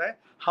करोड़ आता है,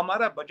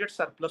 हमारा बजट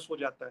सरप्लस हो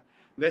जाता है।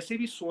 वैसे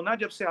भी सोना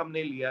जब से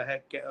हमने लिया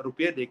है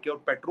रुपये देके, और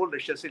पेट्रोल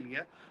रशिया से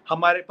लिया,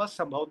 हमारे पास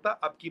संभवतः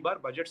अब की बार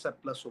बजट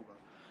सरप्लस होगा।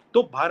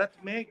 तो भारत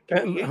में ये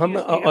हम जीएसटी है,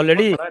 बहुत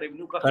ऑलरेडी बड़ा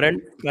रेवेन्यू का।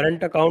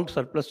 करंट अकाउंट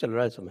सरप्लस चल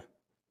रहा है इस समय।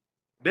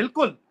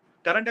 बिल्कुल,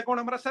 करंट अकाउंट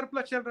हमारा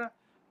सरप्लस चल रहा है।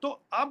 तो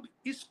अब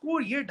इसको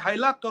ये 2.5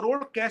 लाख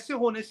करोड़ कैसे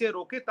होने से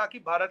रोके ताकि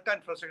भारत का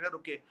इंफ्रास्ट्रक्चर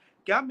रुके।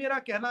 क्या मेरा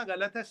कहना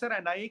गलत है सर?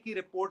 एनआईए की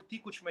रिपोर्ट थी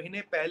कुछ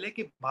महीने पहले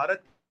कि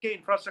भारत के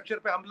इंफ्रास्ट्रक्चर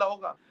पे हमला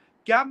होगा।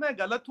 क्या मैं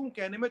गलत हूं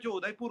कहने में? जो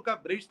उदयपुर का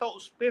ब्रिज था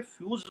उस पे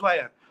फ्यूज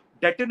वायर,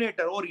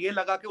 डेटोनेटर और ये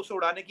लगा के उसे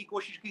उड़ाने की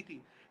कोशिश की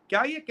थी।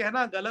 क्या ये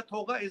कहना गलत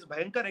होगा? इस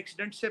भयंकर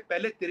एक्सीडेंट से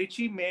पहले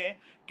तिरुचि में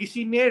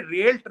किसी ने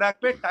रेल ट्रैक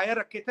पे टायर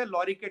रखे थे,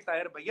 लॉरी के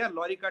टायर। भैया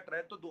लॉरी का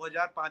टायर तो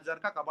 2000-5000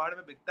 का कबाड़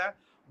में बिकता है,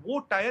 वो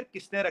टायर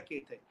किसने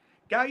रखे थे?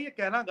 क्या ये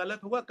कहना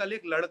गलत होगा? कल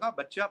एक लड़का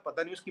बच्चा,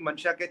 पता नहीं उसकी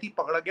मंशा क्या थी,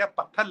 पकड़ा गया,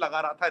 पत्थर लगा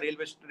रहा था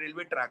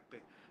रेलवे ट्रैक पे,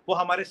 वो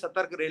हमारे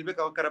सतर्क रेलवे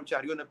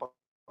कर्मचारियों ने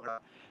पकड़ा।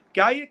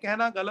 क्या ये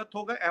कहना गलत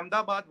होगा?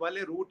 अहमदाबाद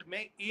वाले रूट में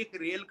एक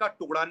रेल का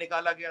टुकड़ा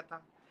निकाला गया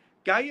था।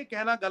 क्या ये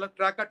कहना गलत,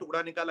 ट्रैक का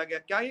टुकड़ा निकाला गया?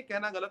 क्या ये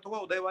कहना गलत होगा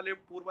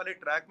उदयपुर वाले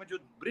ट्रैक में जो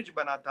ब्रिज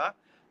बना था,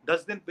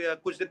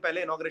 कुछ दिन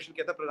पहले इनॉग्रेशन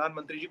किया था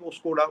प्रधानमंत्री जी को,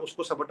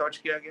 उसको सबोटाज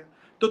किया गया।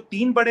 तो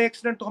 3 बड़े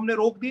एक्सीडेंट तो हमने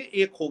रोक दिए,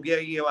 एक हो गया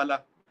ये वाला।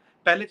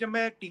 पहले जब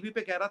मैं टीवी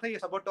पे कह रहा था ये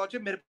सबोटाज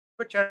है, मेरे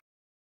पे चैट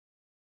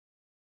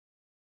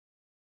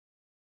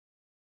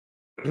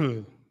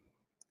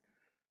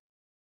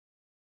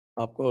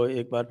आपको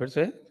एक बार फिर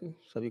से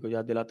सभी को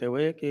याद दिलाते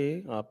हुए कि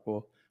आपको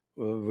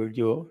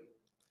वीडियो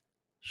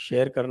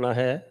शेयर करना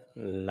है,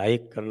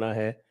 लाइक करना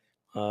है,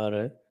 और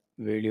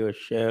वीडियो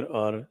शेयर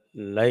और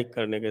लाइक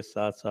करने के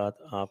साथ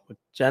साथ आप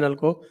चैनल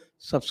को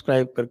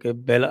सब्सक्राइब करके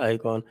बेल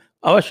आइकॉन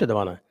अवश्य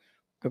दबाना है,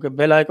 क्योंकि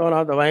बेल आइकॉन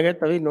आप दबाएंगे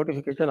तभी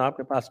नोटिफिकेशन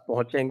आपके पास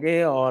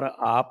पहुंचेंगे और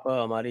आप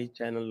हमारी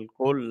चैनल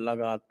को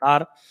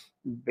लगातार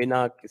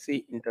बिना किसी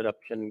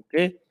इंटरप्शन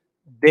के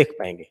देख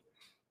पाएंगे।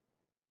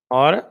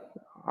 और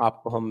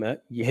आपको हम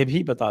यह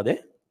भी बता दें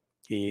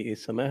कि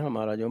इस समय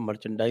हमारा जो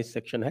मर्चेंडाइज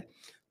सेक्शन है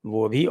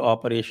वो भी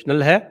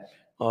ऑपरेशनल है,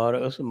 और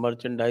उस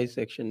मर्चेंडाइज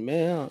सेक्शन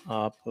में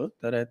आप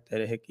तरह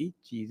तरह की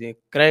चीज़ें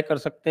क्रय कर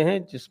सकते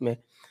हैं, जिसमें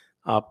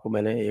आपको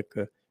मैंने एक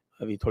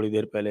अभी थोड़ी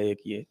देर पहले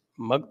एक ये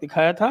मग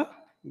दिखाया था।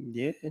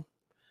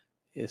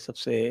 ये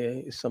सबसे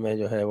इस समय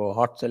जो है वो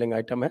हॉट सेलिंग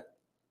आइटम है।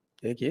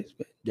 देखिए इस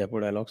पे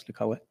जयपुर डायलॉग्स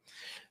लिखा हुआ है।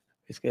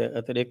 इसके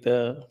अतिरिक्त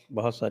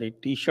बहुत सारी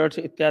टी शर्ट्स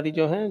इत्यादि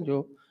जो हैं,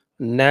 जो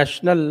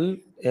नेशनल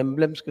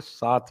एम्बलम्स के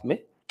साथ में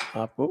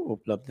आपको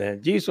उपलब्ध हैं।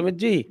 जी सुमित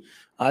जी,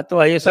 आज तो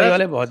आईएसआई सर।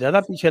 वाले बहुत ज़्यादा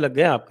पीछे लग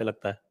गए हैं आपके,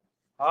 लगता है।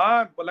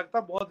 हाँ,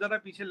 लगता बहुत ज्यादा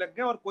पीछे लग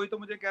गए। और कोई तो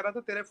मुझे कह रहा था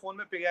तेरे फोन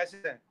में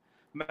पेगासस है।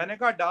 मैंने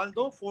कहा डाल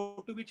दो,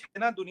 फोटो भी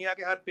छपना दुनिया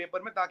के हर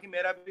पेपर में, ताकि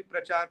मेरा भी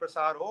प्रचार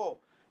प्रसार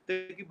हो। तो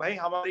कि भाई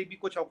हमारी भी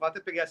कुछ औकात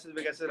है, पेगासस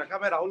वेगासस रखा।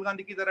 मैं राहुल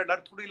गांधी की तरह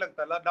डर थोड़ी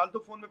लगता है, डाल दो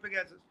फोन में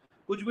पेगासस,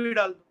 कुछ भी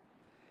डाल दो।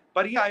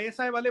 पर ये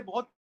आईएसआई वाले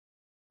बहुत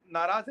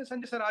नाराज है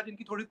संजय सर। आज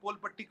इनकी थोड़ी पोल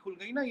पट्टी खुल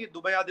गई ना, ये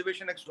दुबई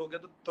अधिवेशन एक्स हो गया,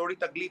 तो थोड़ी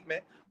तकलीफ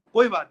में।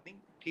 कोई बात नहीं,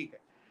 ठीक है।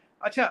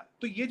 अच्छा,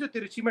 तो ये जो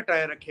तिरुचि में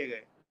टायर रखे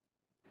गए,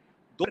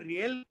 2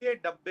 रेल के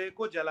डब्बे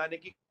को जलाने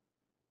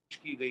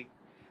की गई।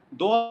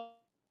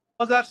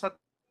 2007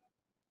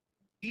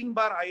 3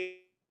 बार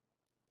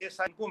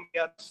आईएसआई को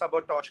मिला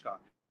सबोटाज का,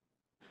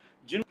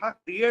 जिनका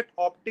create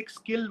optic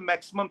skill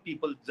maximum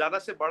people, ज्यादा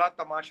से बड़ा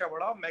तमाशा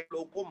बढ़ाओ, मैं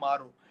लोगों को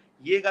मारो।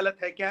 ये गलत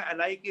है क्या?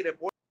 एनआई की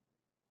रिपोर्ट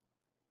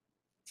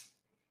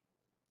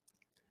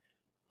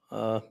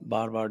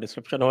बार बार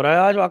डिस्क्रिप्शन हो रहा है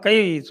आज,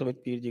 वाकई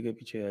सुमित पीर जी के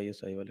पीछे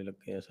आईएसआई वाले लग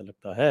गए ऐसा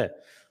लगता है।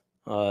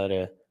 और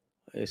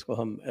इसको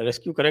हम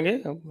रेस्क्यू करेंगे,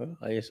 हम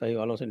आईएसआई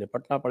वालों से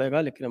निपटना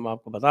पड़ेगा। लेकिन हम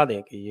आपको बता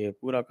दें कि ये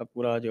पूरा का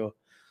पूरा जो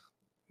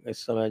इस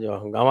समय जो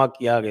हंगामा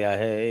किया गया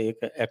है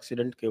एक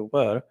एक्सीडेंट के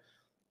ऊपर,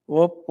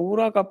 वो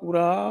पूरा का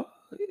पूरा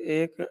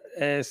एक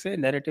ऐसे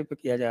नैरेटिव पे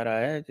किया जा रहा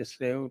है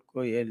जिससे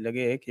उनको ये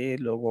लगे कि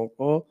लोगों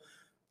को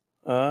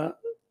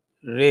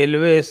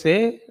रेलवे से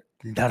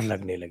डर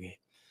लगने लगे।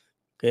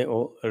 कि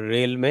वो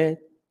रेल में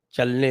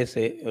चलने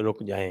से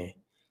रुक जाएं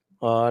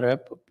और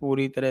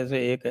पूरी तरह से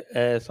एक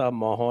ऐसा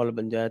माहौल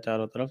बन जाए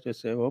चारों तरफ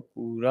जिससे वो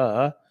पूरा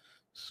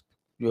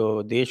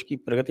जो देश की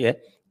प्रगति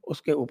है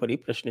उसके ऊपर ही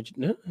प्रश्न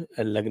चिन्ह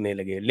लगने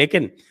लगे।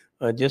 लेकिन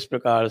जिस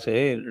प्रकार से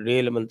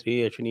रेल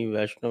मंत्री अश्विनी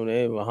वैष्णव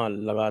ने वहाँ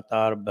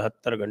लगातार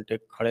 72 घंटे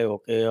खड़े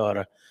होके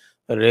और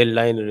रेल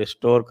लाइन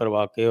रिस्टोर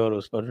करवा के और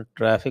उस पर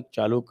ट्रैफिक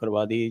चालू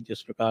करवा दी,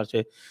 जिस प्रकार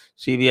से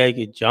सीबीआई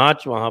की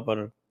जांच वहाँ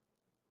पर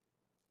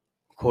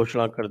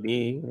घोषणा कर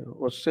दी,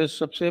 उससे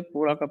सबसे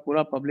पूरा का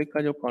पूरा पब्लिक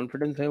का जो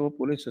कॉन्फिडेंस है वो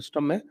पुलिस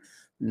सिस्टम में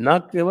न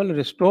केवल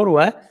रिस्टोर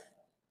हुआ है,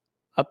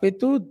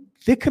 अपितु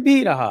दिख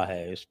भी रहा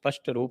है,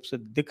 स्पष्ट रूप से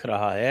दिख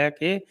रहा है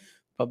कि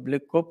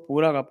पब्लिक को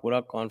पूरा का पूरा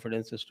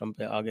कॉन्फिडेंस सिस्टम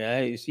पे आ गया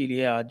है।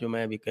 इसीलिए आज जो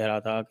मैं अभी कह रहा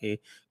था कि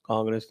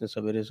कांग्रेस ने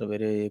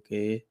सवेरे-सवेरे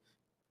एक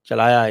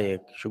चलाया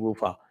एक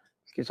शगुफा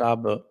कि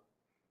साहब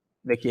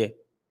देखिए,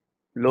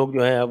 लोग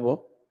जो हैं अब वो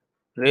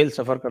रेल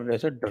सफ़र करने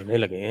से डरने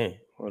लगे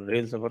हैं और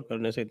रेल सफ़र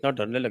करने से इतना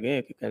डरने लगे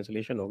हैं कि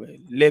कैंसलेशन हो गए।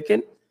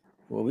 लेकिन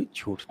वो भी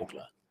झूठ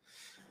निकला।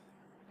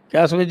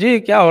 क्या सुमित जी,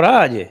 क्या हो रहा है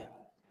आज ये?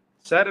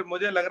 सर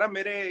मुझे लग रहा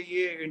मेरे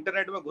ये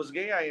इंटरनेट में घुस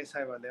गए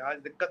आईएसआई वाले, आज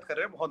दिक्कत कर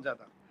रहे हैं बहुत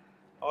ज्यादा।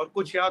 और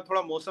कुछ यहाँ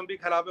थोड़ा मौसम भी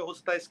खराब है, हो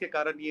सकता है इसके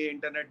कारण ये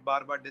इंटरनेट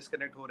बार बार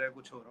डिस्कनेक्ट हो रहा है,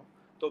 कुछ हो रहा हो,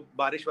 तो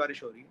बारिश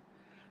वारिश हो रही है।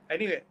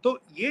 एनीवे तो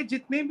ये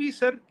जितने भी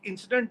सर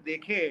इंसिडेंट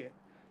देखे,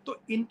 तो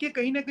इनके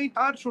कहीं ना कहीं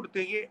तार छुड़ते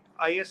हैं। ये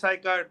आईएसआई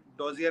का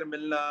डोजियर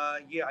मिलना,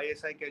 ये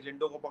आईएसआई के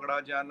एजेंडों को पकड़ा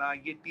जाना,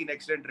 ये 3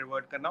 एक्सीडेंट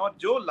रिवर्ट करना, और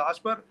जो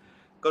लास्ट पर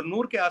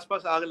कन्नूर के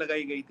आसपास आग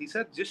लगाई गई थी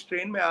सर, जिस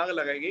ट्रेन में आग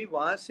लगाई गई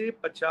वहां से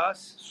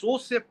 100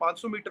 से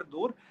 500 मीटर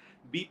दूर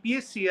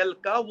बीपीएससीएल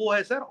का वो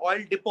है सर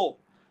ऑयल डिपो।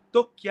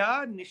 तो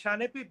क्या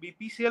निशाने पे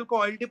बीपीसीएल का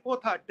ऑयल डिपो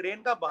था?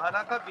 ट्रेन का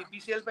बहाना था,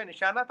 बीपीसीएल पे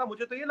निशाना था?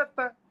 मुझे तो ये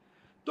लगता है।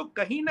 तो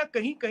कहीं ना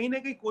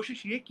कहीं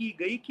कोशिश ये की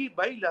गई कि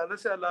भाई ज्यादा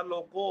से ज्यादा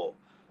लोगों को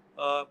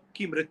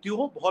की मृत्यु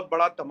हो, बहुत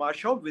बड़ा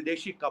तमाशा हो,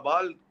 विदेशी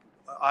कबाल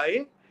आए।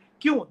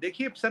 क्यों?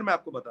 देखिए सर मैं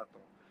आपको बताता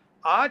हूँ,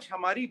 आज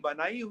हमारी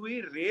बनाई हुई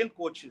रेल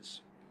कोचेस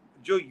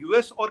जो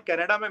यूएस और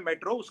कनाडा में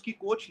मेट्रो, उसकी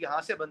कोच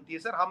यहाँ से बनती है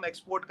सर, हम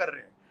एक्सपोर्ट कर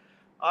रहे हैं।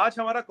 आज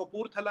हमारा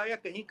कपूरथला या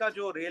कहीं का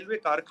जो रेलवे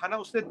कारखाना,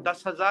 उसने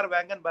 10,000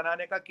 वैगन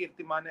बनाने का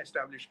कीर्तिमान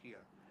एस्टेब्लिश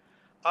किया।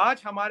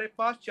 आज हमारे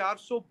पास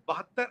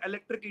 472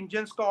 इलेक्ट्रिक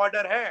इंजन का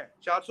ऑर्डर है,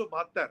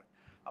 472।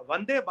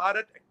 वंदे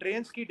भारत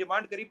ट्रेन की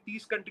डिमांड करीब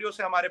 30 कंट्रियों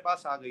से हमारे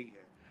पास आ गई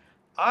है।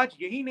 आज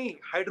यही नहीं,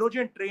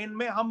 हाइड्रोजन ट्रेन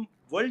में हम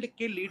वर्ल्ड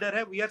के लीडर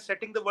है, we are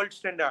setting the world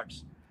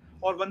standards.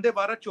 और वंदे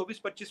भारत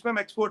 24-25 में हम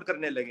एक्सपोर्ट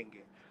करने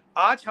लगेंगे।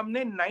 आज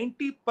हमने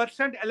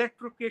 90%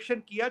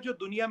 इलेक्ट्रिफिकेशन किया, जो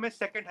दुनिया में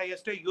सेकंड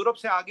हाईएस्ट है, यूरोप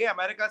से आगे,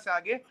 अमेरिका से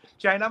आगे।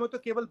 चाइना में तो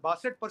केवल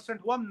 62%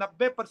 हुआ, हम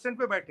 90%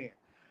 पे बैठे हैं।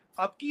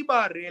 अब की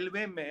बार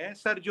रेलवे में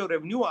सर जो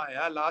रेवेन्यू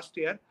आया लास्ट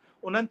ईयर,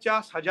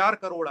 49,000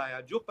 करोड़ आया,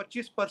 जो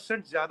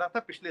 25% ज्यादा था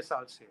पिछले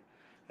साल से।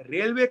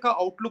 रेलवे का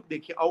आउटलुक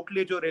देखिए,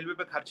 आउटले जो रेलवे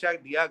पे खर्चा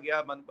दिया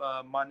गया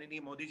माननीय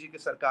मोदी जी की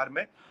सरकार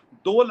में,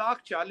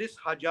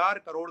 2,40,000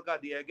 करोड़ का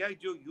दिया गया,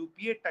 जो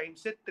यूपीए टाइम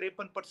से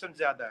 53%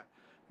 ज्यादा है।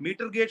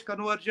 Metre gauge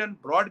conversion,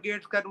 broad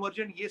gauge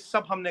conversion, ये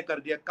सब हमने कर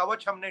दिया।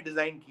 कवच हमने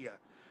डिजाइन किया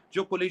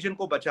जो कोलिजन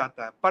को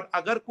बचाता है। पर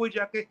अगर कोई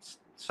जाके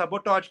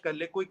सबोटाज कर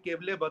ले, कोई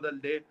केबले बदल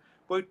दे,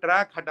 कोई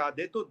ट्रैक हटा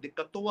दे, तो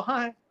दिक्कत तो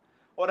वहां है।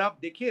 और आप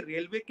देखिए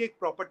रेलवे के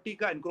प्रॉपर्टी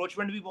का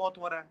इंक्रोचमेंट भी बहुत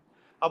हो रहा है।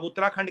 अब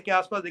उत्तराखंड के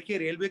आसपास देखिए,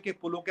 रेलवे के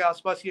पुलों के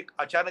आसपास ये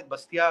अचानक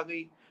बस्तियां आ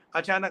गई,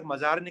 अचानक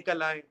मजार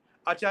निकल आए,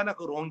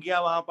 अचानक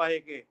रोंगियां वहां पाए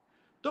गए।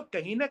 तो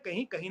कहीं ना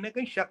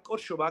कहीं शक और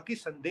शुबा की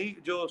संदेह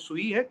जो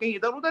सुई है, कहीं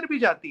इधर उधर भी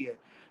जाती है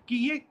कि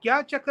ये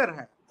क्या चक्कर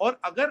है। और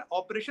अगर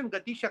ऑपरेशन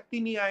गति शक्ति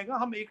नहीं आएगा,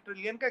 हम 1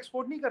 ट्रिलियन का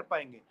एक्सपोर्ट नहीं कर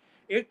पाएंगे।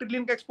 1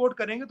 ट्रिलियन का एक्सपोर्ट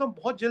करेंगे तो हम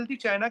बहुत जल्दी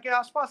चाइना के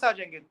आसपास आ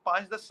जाएंगे,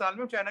 5-10 साल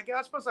में चाइना के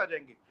आसपास आ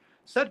जाएंगे।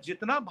 सर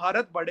जितना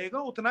भारत बढ़ेगा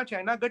उतना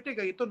चाइना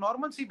घटेगा, ये तो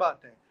नॉर्मल सी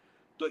बात है।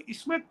 तो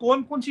इसमें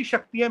कौन कौन सी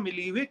शक्तियां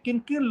मिली हुई, किन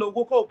किन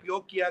लोगों का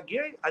उपयोग किया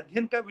गया,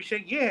 अध्ययन का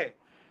विषय ये है।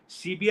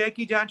 सीबीआई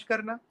की जांच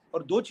करना।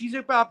 और 2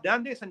 चीजें पे आप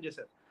ध्यान दें संजय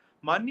सर,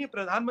 माननीय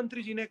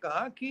प्रधानमंत्री जी ने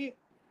कहा कि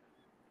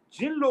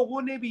जिन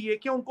लोगों ने भी ये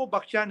किया उनको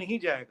बख्शा नहीं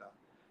जाएगा।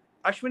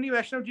 अश्विनी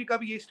वैष्णव जी का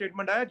भी ये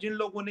स्टेटमेंट आया, जिन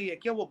लोगों ने ये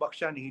किया वो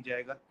बख्शा नहीं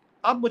जाएगा।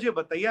 अब मुझे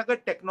बताइए, अगर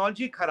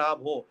टेक्नोलॉजी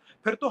खराब हो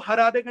फिर तो हर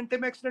आधे घंटे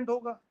में एक्सीडेंट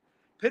होगा।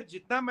 फिर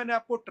जितना मैंने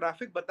आपको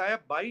ट्रैफिक बताया,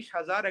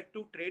 22,000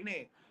 एक्टिव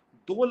ट्रेनें,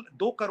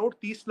 2 करोड़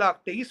 30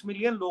 लाख 23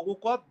 मिलियन लोगों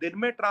को आप दिन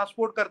में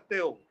ट्रांसपोर्ट करते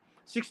हो।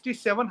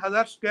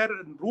 67,000 स्क्वायर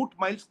रूट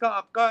माइल्स का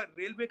आपका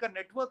रेलवे का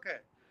नेटवर्क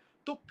है।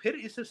 तो फिर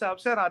इस हिसाब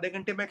से हर आधे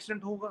घंटे में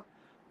एक्सीडेंट होगा।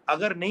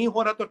 अगर नहीं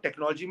हो रहा तो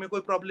टेक्नोलॉजी में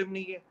कोई प्रॉब्लम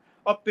नहीं है।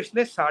 और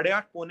पिछले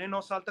 8.5 पौने 9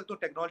 साल तक तो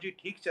टेक्नोलॉजी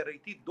ठीक चल रही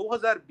थी।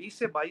 2020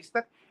 से 22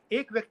 तक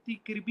एक व्यक्ति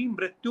की भी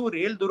मृत्यु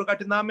रेल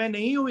दुर्घटना में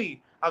नहीं हुई।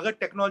 अगर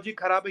टेक्नोलॉजी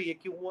खराब है, ये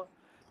क्यों हुआ?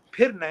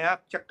 फिर नया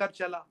चक्कर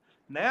चला।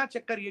 नया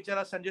चक्कर ये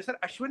चला संजय सर,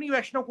 अश्विनी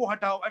वैष्णव को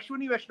हटाओ,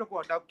 अश्विनी वैष्णव को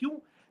हटाओ। क्यों?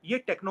 ये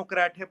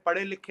टेक्नोक्रेट है,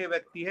 पढ़े लिखे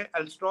व्यक्ति है,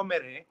 एल्स्ट्रॉम में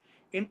रहे।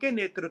 इनके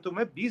नेतृत्व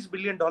में $20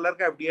 बिलियन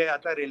का एफडीआई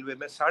आता है रेलवे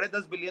में,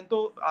 10.5 बिलियन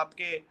तो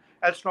आपके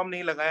एल्स्ट्रॉम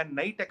नहीं लगाया।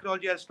 नई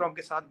टेक्नोलॉजी एल्स्ट्रॉम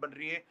के साथ बन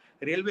रही है,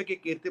 रेलवे के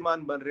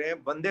कीर्तिमान बन रहे हैं।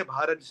 वंदे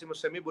भारत, जिसे मैं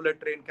सेमी बुलेट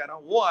ट्रेन कह रहा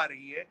हूँ, वो आ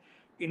रही है,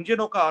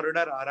 इंजनों का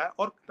ऑर्डर आ रहा है।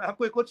 और मैं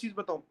आपको एक और चीज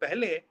बताऊं,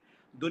 पहले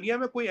दुनिया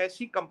में कोई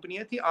ऐसी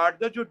कंपनियां थी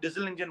 8-10 जो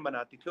डीजल इंजन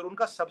बनाती थी, और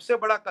उनका सबसे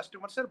बड़ा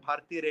कस्टमर सर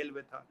भारतीय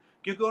रेलवे था,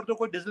 क्योंकि और तो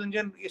कोई डीजल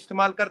इंजन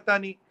इस्तेमाल करता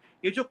नहीं।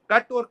 ये जो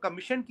कट और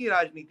कमीशन की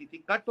राजनीति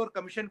थी, कट और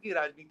कमीशन की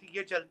राजनीति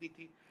ये चलती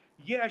थी,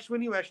 ये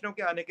अश्विनी वैष्णव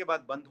के आने के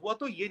बाद बंद हुआ।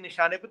 तो ये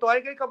निशाने पे तो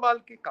आएगा ही,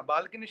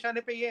 कबाल के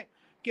निशाने पे ये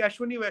कि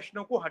अश्विनी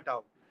वैष्णव को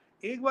हटाओ।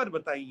 एक बार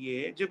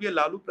बताइए, जब ये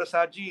लालू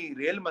प्रसाद जी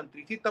रेल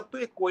मंत्री थी तब तो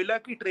एक कोयला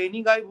की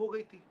ट्रेनिंग गायब हो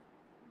गई थी,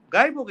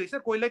 गायब हो गई सर,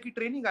 कोयला की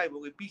ट्रेनिंग गायब हो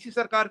गई। पीसी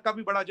सरकार का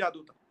भी बड़ा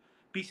जादू था,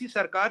 पीसी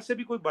सरकार से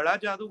भी कोई बड़ा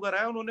जादूगर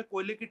आया, उन्होंने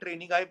कोयले की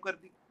ट्रेनिंग गायब कर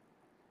दी।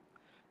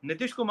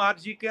 नीतीश कुमार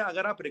जी के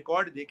अगर आप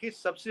रिकॉर्ड देखें,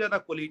 सबसे ज्यादा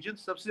कोलिजन,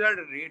 सबसे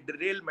ज्यादा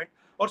डिरेलमेंट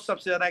और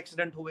सबसे ज्यादा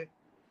एक्सीडेंट हुए।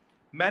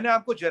 मैंने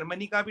आपको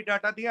जर्मनी का भी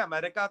डाटा दिया,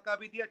 अमेरिका का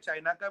भी दिया,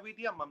 चाइना का भी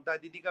दिया, ममता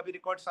दीदी का भी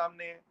रिकॉर्ड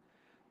सामने है।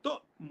 तो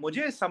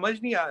मुझे समझ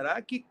नहीं आ रहा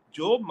कि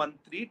जो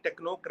मंत्री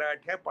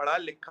टेक्नोक्रेट है, पढ़ा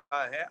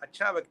लिखा है,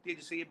 अच्छा व्यक्ति है,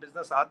 जिसे ये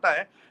बिजनेस आता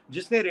है,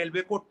 जिसने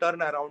रेलवे को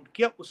टर्न अराउंड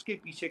किया, उसके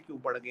पीछे क्यों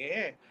पड़ गए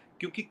हैं?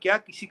 क्योंकि क्या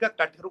किसी का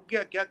कट रुक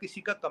गया? क्या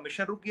किसी का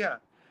कमीशन रुक गया?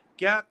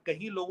 क्या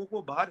कहीं लोगों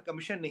को बाहर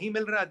कमीशन नहीं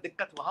मिल रहा?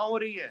 दिक्कत वहां हो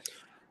रही है,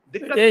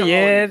 दिक्कत कहाँ हो रही ये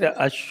है?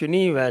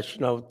 अश्विनी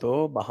वैष्णव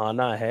तो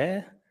बहाना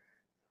है,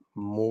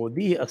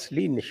 मोदी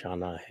असली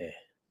निशाना है।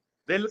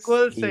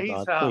 बिल्कुल सही सही बात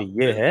तो साहब,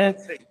 ये है।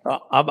 बिल्कुल सही। तो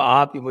अब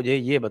आप मुझे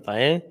ये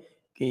बताएं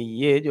कि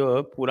ये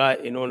जो पूरा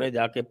इन्होंने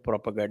जाके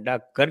प्रोपेगेंडा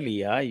कर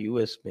लिया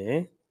यूएस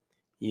में,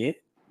 ये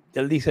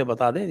जल्दी से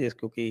बता दें जिस,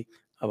 क्योंकि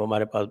अब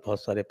हमारे पास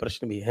बहुत सारे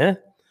प्रश्न भी हैं।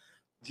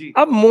 जी।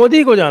 अब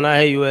मोदी को जाना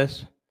है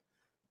यूएस,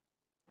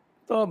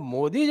 तो अब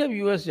मोदी जब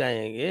यूएस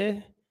जाएंगे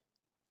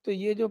तो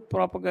ये जो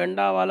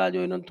प्रोपेगेंडा वाला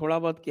जो इन्होंने थोड़ा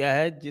बहुत किया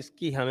है,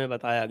 जिसकी हमें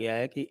बताया गया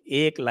है कि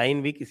एक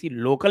लाइन भी किसी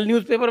लोकल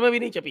न्यूज़पेपर में भी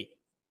नहीं छपी।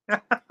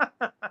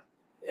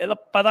 ये तो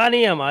पता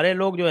नहीं, हमारे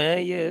लोग जो हैं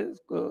ये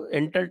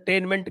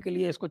एंटरटेनमेंट के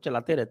लिए इसको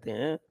चलाते रहते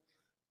हैं,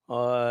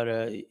 और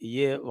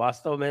ये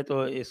वास्तव में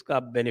तो इसका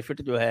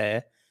बेनिफिट जो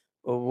है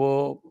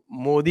वो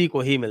मोदी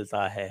को ही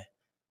मिलता है,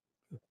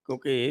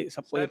 क्योंकि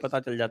सबको ये सर पता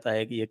चल जाता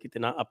है कि ये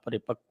कितना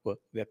अपरिपक्व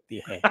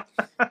व्यक्ति है।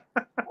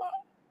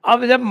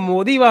 अब जब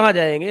मोदी वहां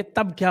जाएंगे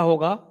तब क्या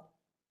होगा?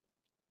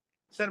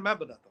 सर मैं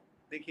बताता हूँ,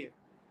 देखिए,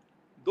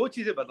 दो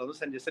चीजें बता दो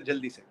संजय सर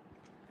जल्दी से।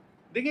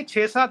 देखिए,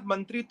 6-7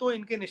 मंत्री तो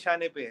इनके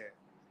निशाने पे है।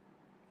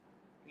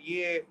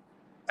 ये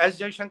एस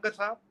जयशंकर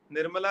साहब,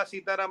 निर्मला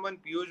सीतारामन,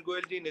 पीयूष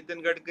गोयल जी,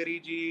 नितिन गडकरी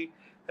जी,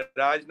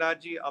 राजनाथ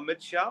जी,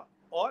 अमित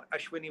शाह और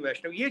अश्विनी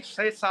वैष्णव, ये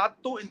 6-7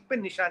 तो इन पे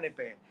निशाने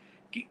पे हैं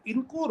कि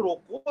इनको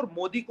रोको, और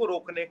मोदी को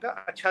रोकने का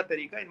अच्छा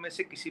तरीका इनमें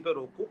से किसी पे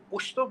रोको,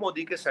 कुछ तो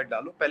मोदी के सर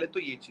डालो। पहले तो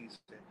ये चीज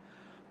है।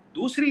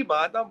 दूसरी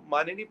बात, अब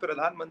माननीय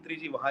प्रधानमंत्री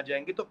जी वहां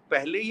जाएंगे तो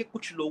पहले ये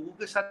कुछ लोगों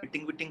के साथ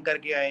मीटिंग वीटिंग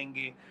करके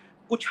आएंगे,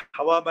 कुछ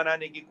हवा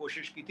बनाने की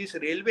कोशिश की थी। इस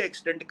रेलवे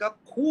एक्सीडेंट का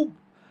खूब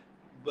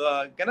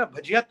क्या ना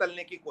भजिया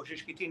तलने की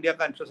कोशिश की थी। इंडिया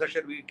का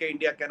इंफ्रास्ट्रक्चर वीक है,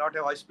 India can not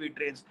have high speed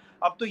train.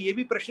 अब तो ये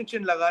भी प्रश्न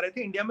चिन्ह लगा रहे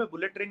थे, इंडिया में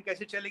बुलेट ट्रेन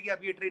कैसे चलेगी,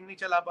 अब ये ट्रेन नहीं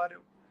चला पा रहे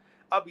हो।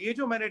 अब ये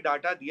जो मैंने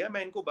डाटा दिया,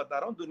 मैं इनको बता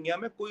रहा हूँ, दुनिया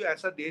में कोई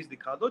ऐसा देश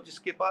दिखा दो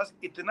जिसके पास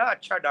इतना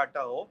अच्छा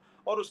डाटा हो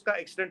और उसका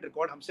एक्सीडेंट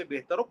रिकॉर्ड हमसे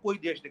बेहतर हो। कोई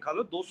देश दिखा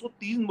लो,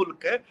 203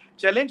 मुल्क है,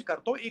 चैलेंज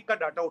करता हूँ, एक का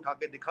डाटा उठा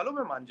के दिखा लो,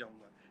 मैं मान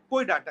जाऊंगा।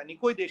 कोई डाटा नहीं,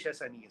 कोई देश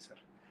ऐसा नहीं है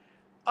सर।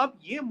 अब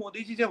ये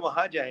मोदी जी जब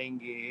वहां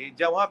जाएंगे,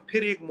 जब वहां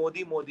फिर एक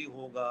मोदी मोदी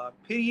होगा,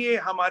 फिर ये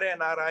हमारे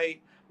एनआरआई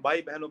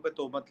भाई बहनों पे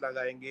तोहमत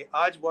लगाएंगे।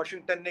 आज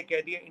वॉशिंगटन ने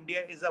कह दिया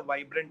India is a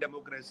vibrant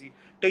democracy,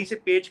 कहीं से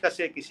पेज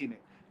कसे किसी ने,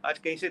 आज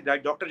कहीं से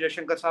डॉक्टर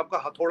जयशंकर साहब का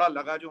हथौड़ा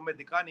लगा जो हमें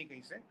दिखा नहीं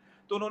कहीं से,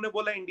 तो उन्होंने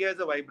बोला India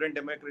is a vibrant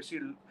democracy.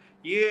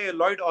 ये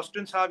लॉयड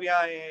ऑस्टिन साहब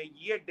यहाँ आए हैं,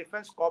 ये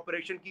डिफेंस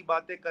कॉपरेशन की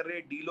बातें कर रहे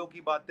हैं, डीलों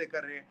की बातें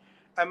कर रहे हैं।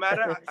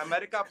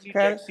 अमेरिका अपनी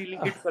खैर, डेट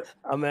सीलिंग हिट कर।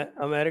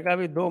 अमेरिका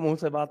भी दो मुंह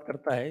से बात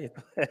करता है, ये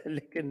तो है,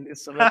 लेकिन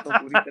इस समय तो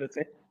पूरी तरह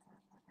से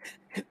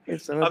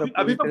इस समय तो अभी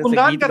अभी पूरी तो तरह से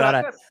गुणगान गीत कर गा रहा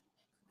रहा सर, है।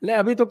 नहीं,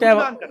 अभी तो क्या,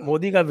 गुणगान कर रहा।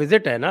 मोदी का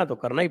विजिट है ना, तो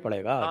करना ही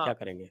पड़ेगा, क्या हाँ,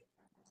 करेंगे।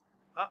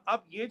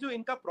 अब ये जो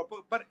इनका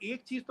प्रॉपर, पर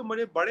एक चीज तो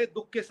मुझे बड़े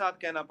दुख के साथ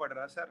कहना पड़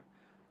रहा है सर,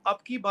 अब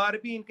की बार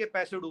भी इनके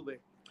पैसे डूबे।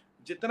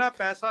 जितना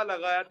पैसा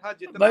लगाया था,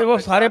 जितना भाई वो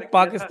सारे प्रचार किया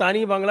था,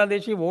 पाकिस्तानी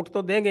बांग्लादेशी वोट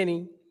तो देंगे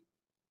नहीं,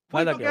 वही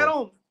फायदा तो क्या कह रहा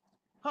हुआ। हूँ।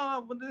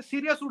 हाँ, मतलब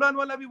सीरिया सूडान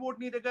वाला भी वोट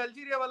नहीं देगा,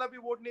 अल्जीरिया वाला भी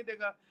वोट नहीं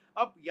देगा।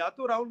 अब या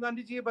तो राहुल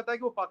गांधी जी ये बताए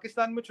कि वो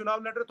पाकिस्तान में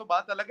चुनाव लड़ रहे, तो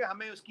बात अलग है,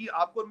 हमें उसकी,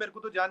 आपको मेरे को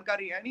तो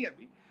जानकारी है नहीं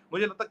अभी,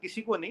 मुझे लगता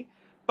किसी को नहीं।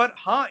 पर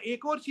हाँ,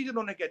 एक और चीज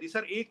उन्होंने कह दी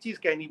सर, एक चीज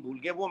कहनी भूल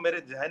गया, वो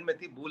मेरे जहन में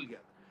थी, भूल गया।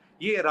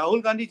 ये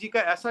राहुल गांधी जी का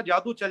ऐसा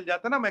जादू चल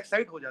जाता ना, हम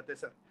एक्साइट हो जाते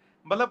सर।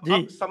 मतलब जी।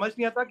 अब समझ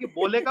नहीं आता कि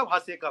बोले कब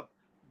हंसे कब,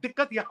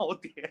 दिक्कत यहाँ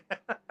होती है।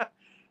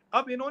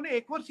 अब इन्होंने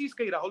एक और चीज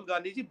कही, राहुल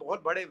गांधी जी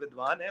बहुत बड़े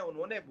विद्वान है,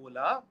 उन्होंने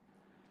बोला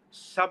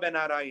सब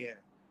एनआरआई है।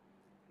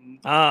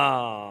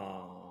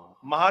 हाँ।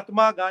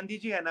 Mahatma Gandhi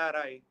ji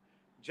NRI,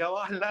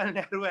 Jawaharlal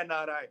Nehru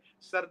NRI,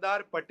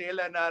 Sardar Patel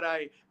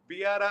NRI,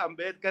 B R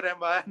Ambedkar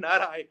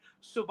NRI,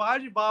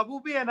 Subhash Babu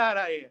भी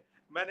एनआरआई है।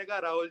 मैंने कहा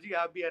राहुल जी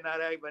आप भी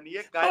एनआरआई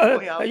बनिए, काय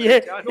को यहाँ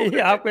परेशान हो ये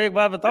रहे आपको एक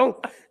बात बताऊं,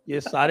 हैं।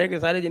 ये सारे के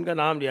सारे जिनका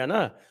नाम लिया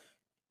ना,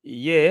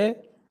 ये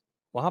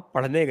वहाँ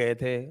पढ़ने गए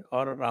थे,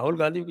 और राहुल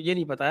गांधी को ये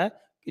नहीं पता है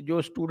कि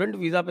जो स्टूडेंट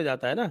वीज़ा पे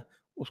जाता है ना,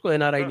 उसको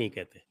एनआरआई नहीं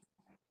कहते।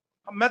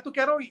 मैं तो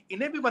कह रहा हूँ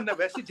इन्हें भी बनना,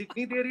 वैसे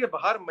जितनी देर ये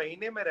बाहर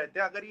महीने में रहते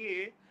हैं, अगर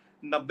ये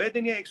 90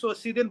 दिन या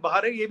 180 दिन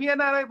बाहर है, ये भी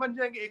एनआरआई बन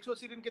जाएंगे।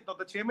 180 दिन कितना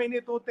होता है, 6 महीने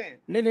तो होते हैं।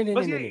 नहीं नहीं नहीं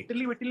बस नहीं ये नहीं नहीं,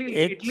 इटली विटली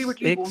एक इटली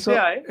विटली एक सौ घूमते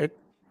आए। एक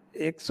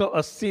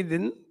 180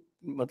 दिन,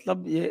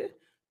 मतलब ये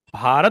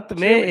भारत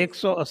में 6 महीने,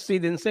 180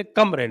 दिन से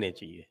कम रहने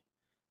चाहिए,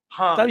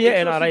 हाँ तब ये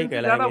 180 एनआरआई दिन से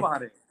ज्यादा कहलाएंगे।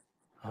 बाहर है।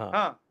 हाँ,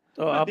 हाँ,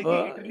 तो तो अब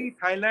देखिए इटली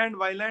थाईलैंड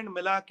वाईलैंड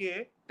मिला के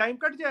टाइम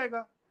कट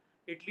जाएगा।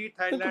 इटली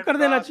तो थाईलैंड कर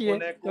देना फ्रांस चाहिए,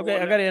 क्योंकि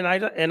मोनाको।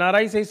 अगर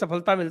एनआरआई से ही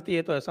सफलता मिलती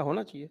है तो ऐसा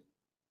होना चाहिए।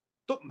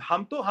 तो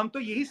हम तो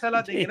यही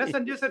सलाह देंगे ना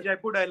संजय सर,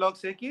 जयपुर डायलॉग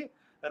से, कि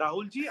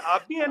राहुल जी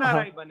आप भी हाँ,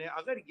 एनआरआई बने,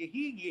 अगर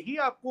यही यही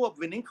आपको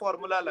विनिंग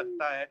फॉर्मूला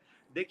लगता है।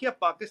 देखिए अब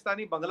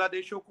पाकिस्तानी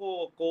बांग्लादेशों को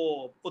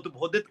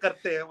उद्बोधित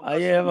करते हैं, उनका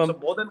आइए अब हम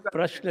संबोधन करते हैं।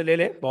 प्रश्न ले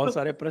लें, बहुत तो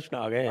सारे प्रश्न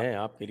आ गए हैं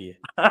आपके लिए।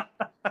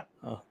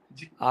 हाँ,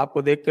 जी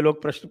आपको देख के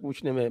लोग प्रश्न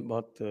पूछने में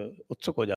बहुत उत्सुक हो जाते हैं।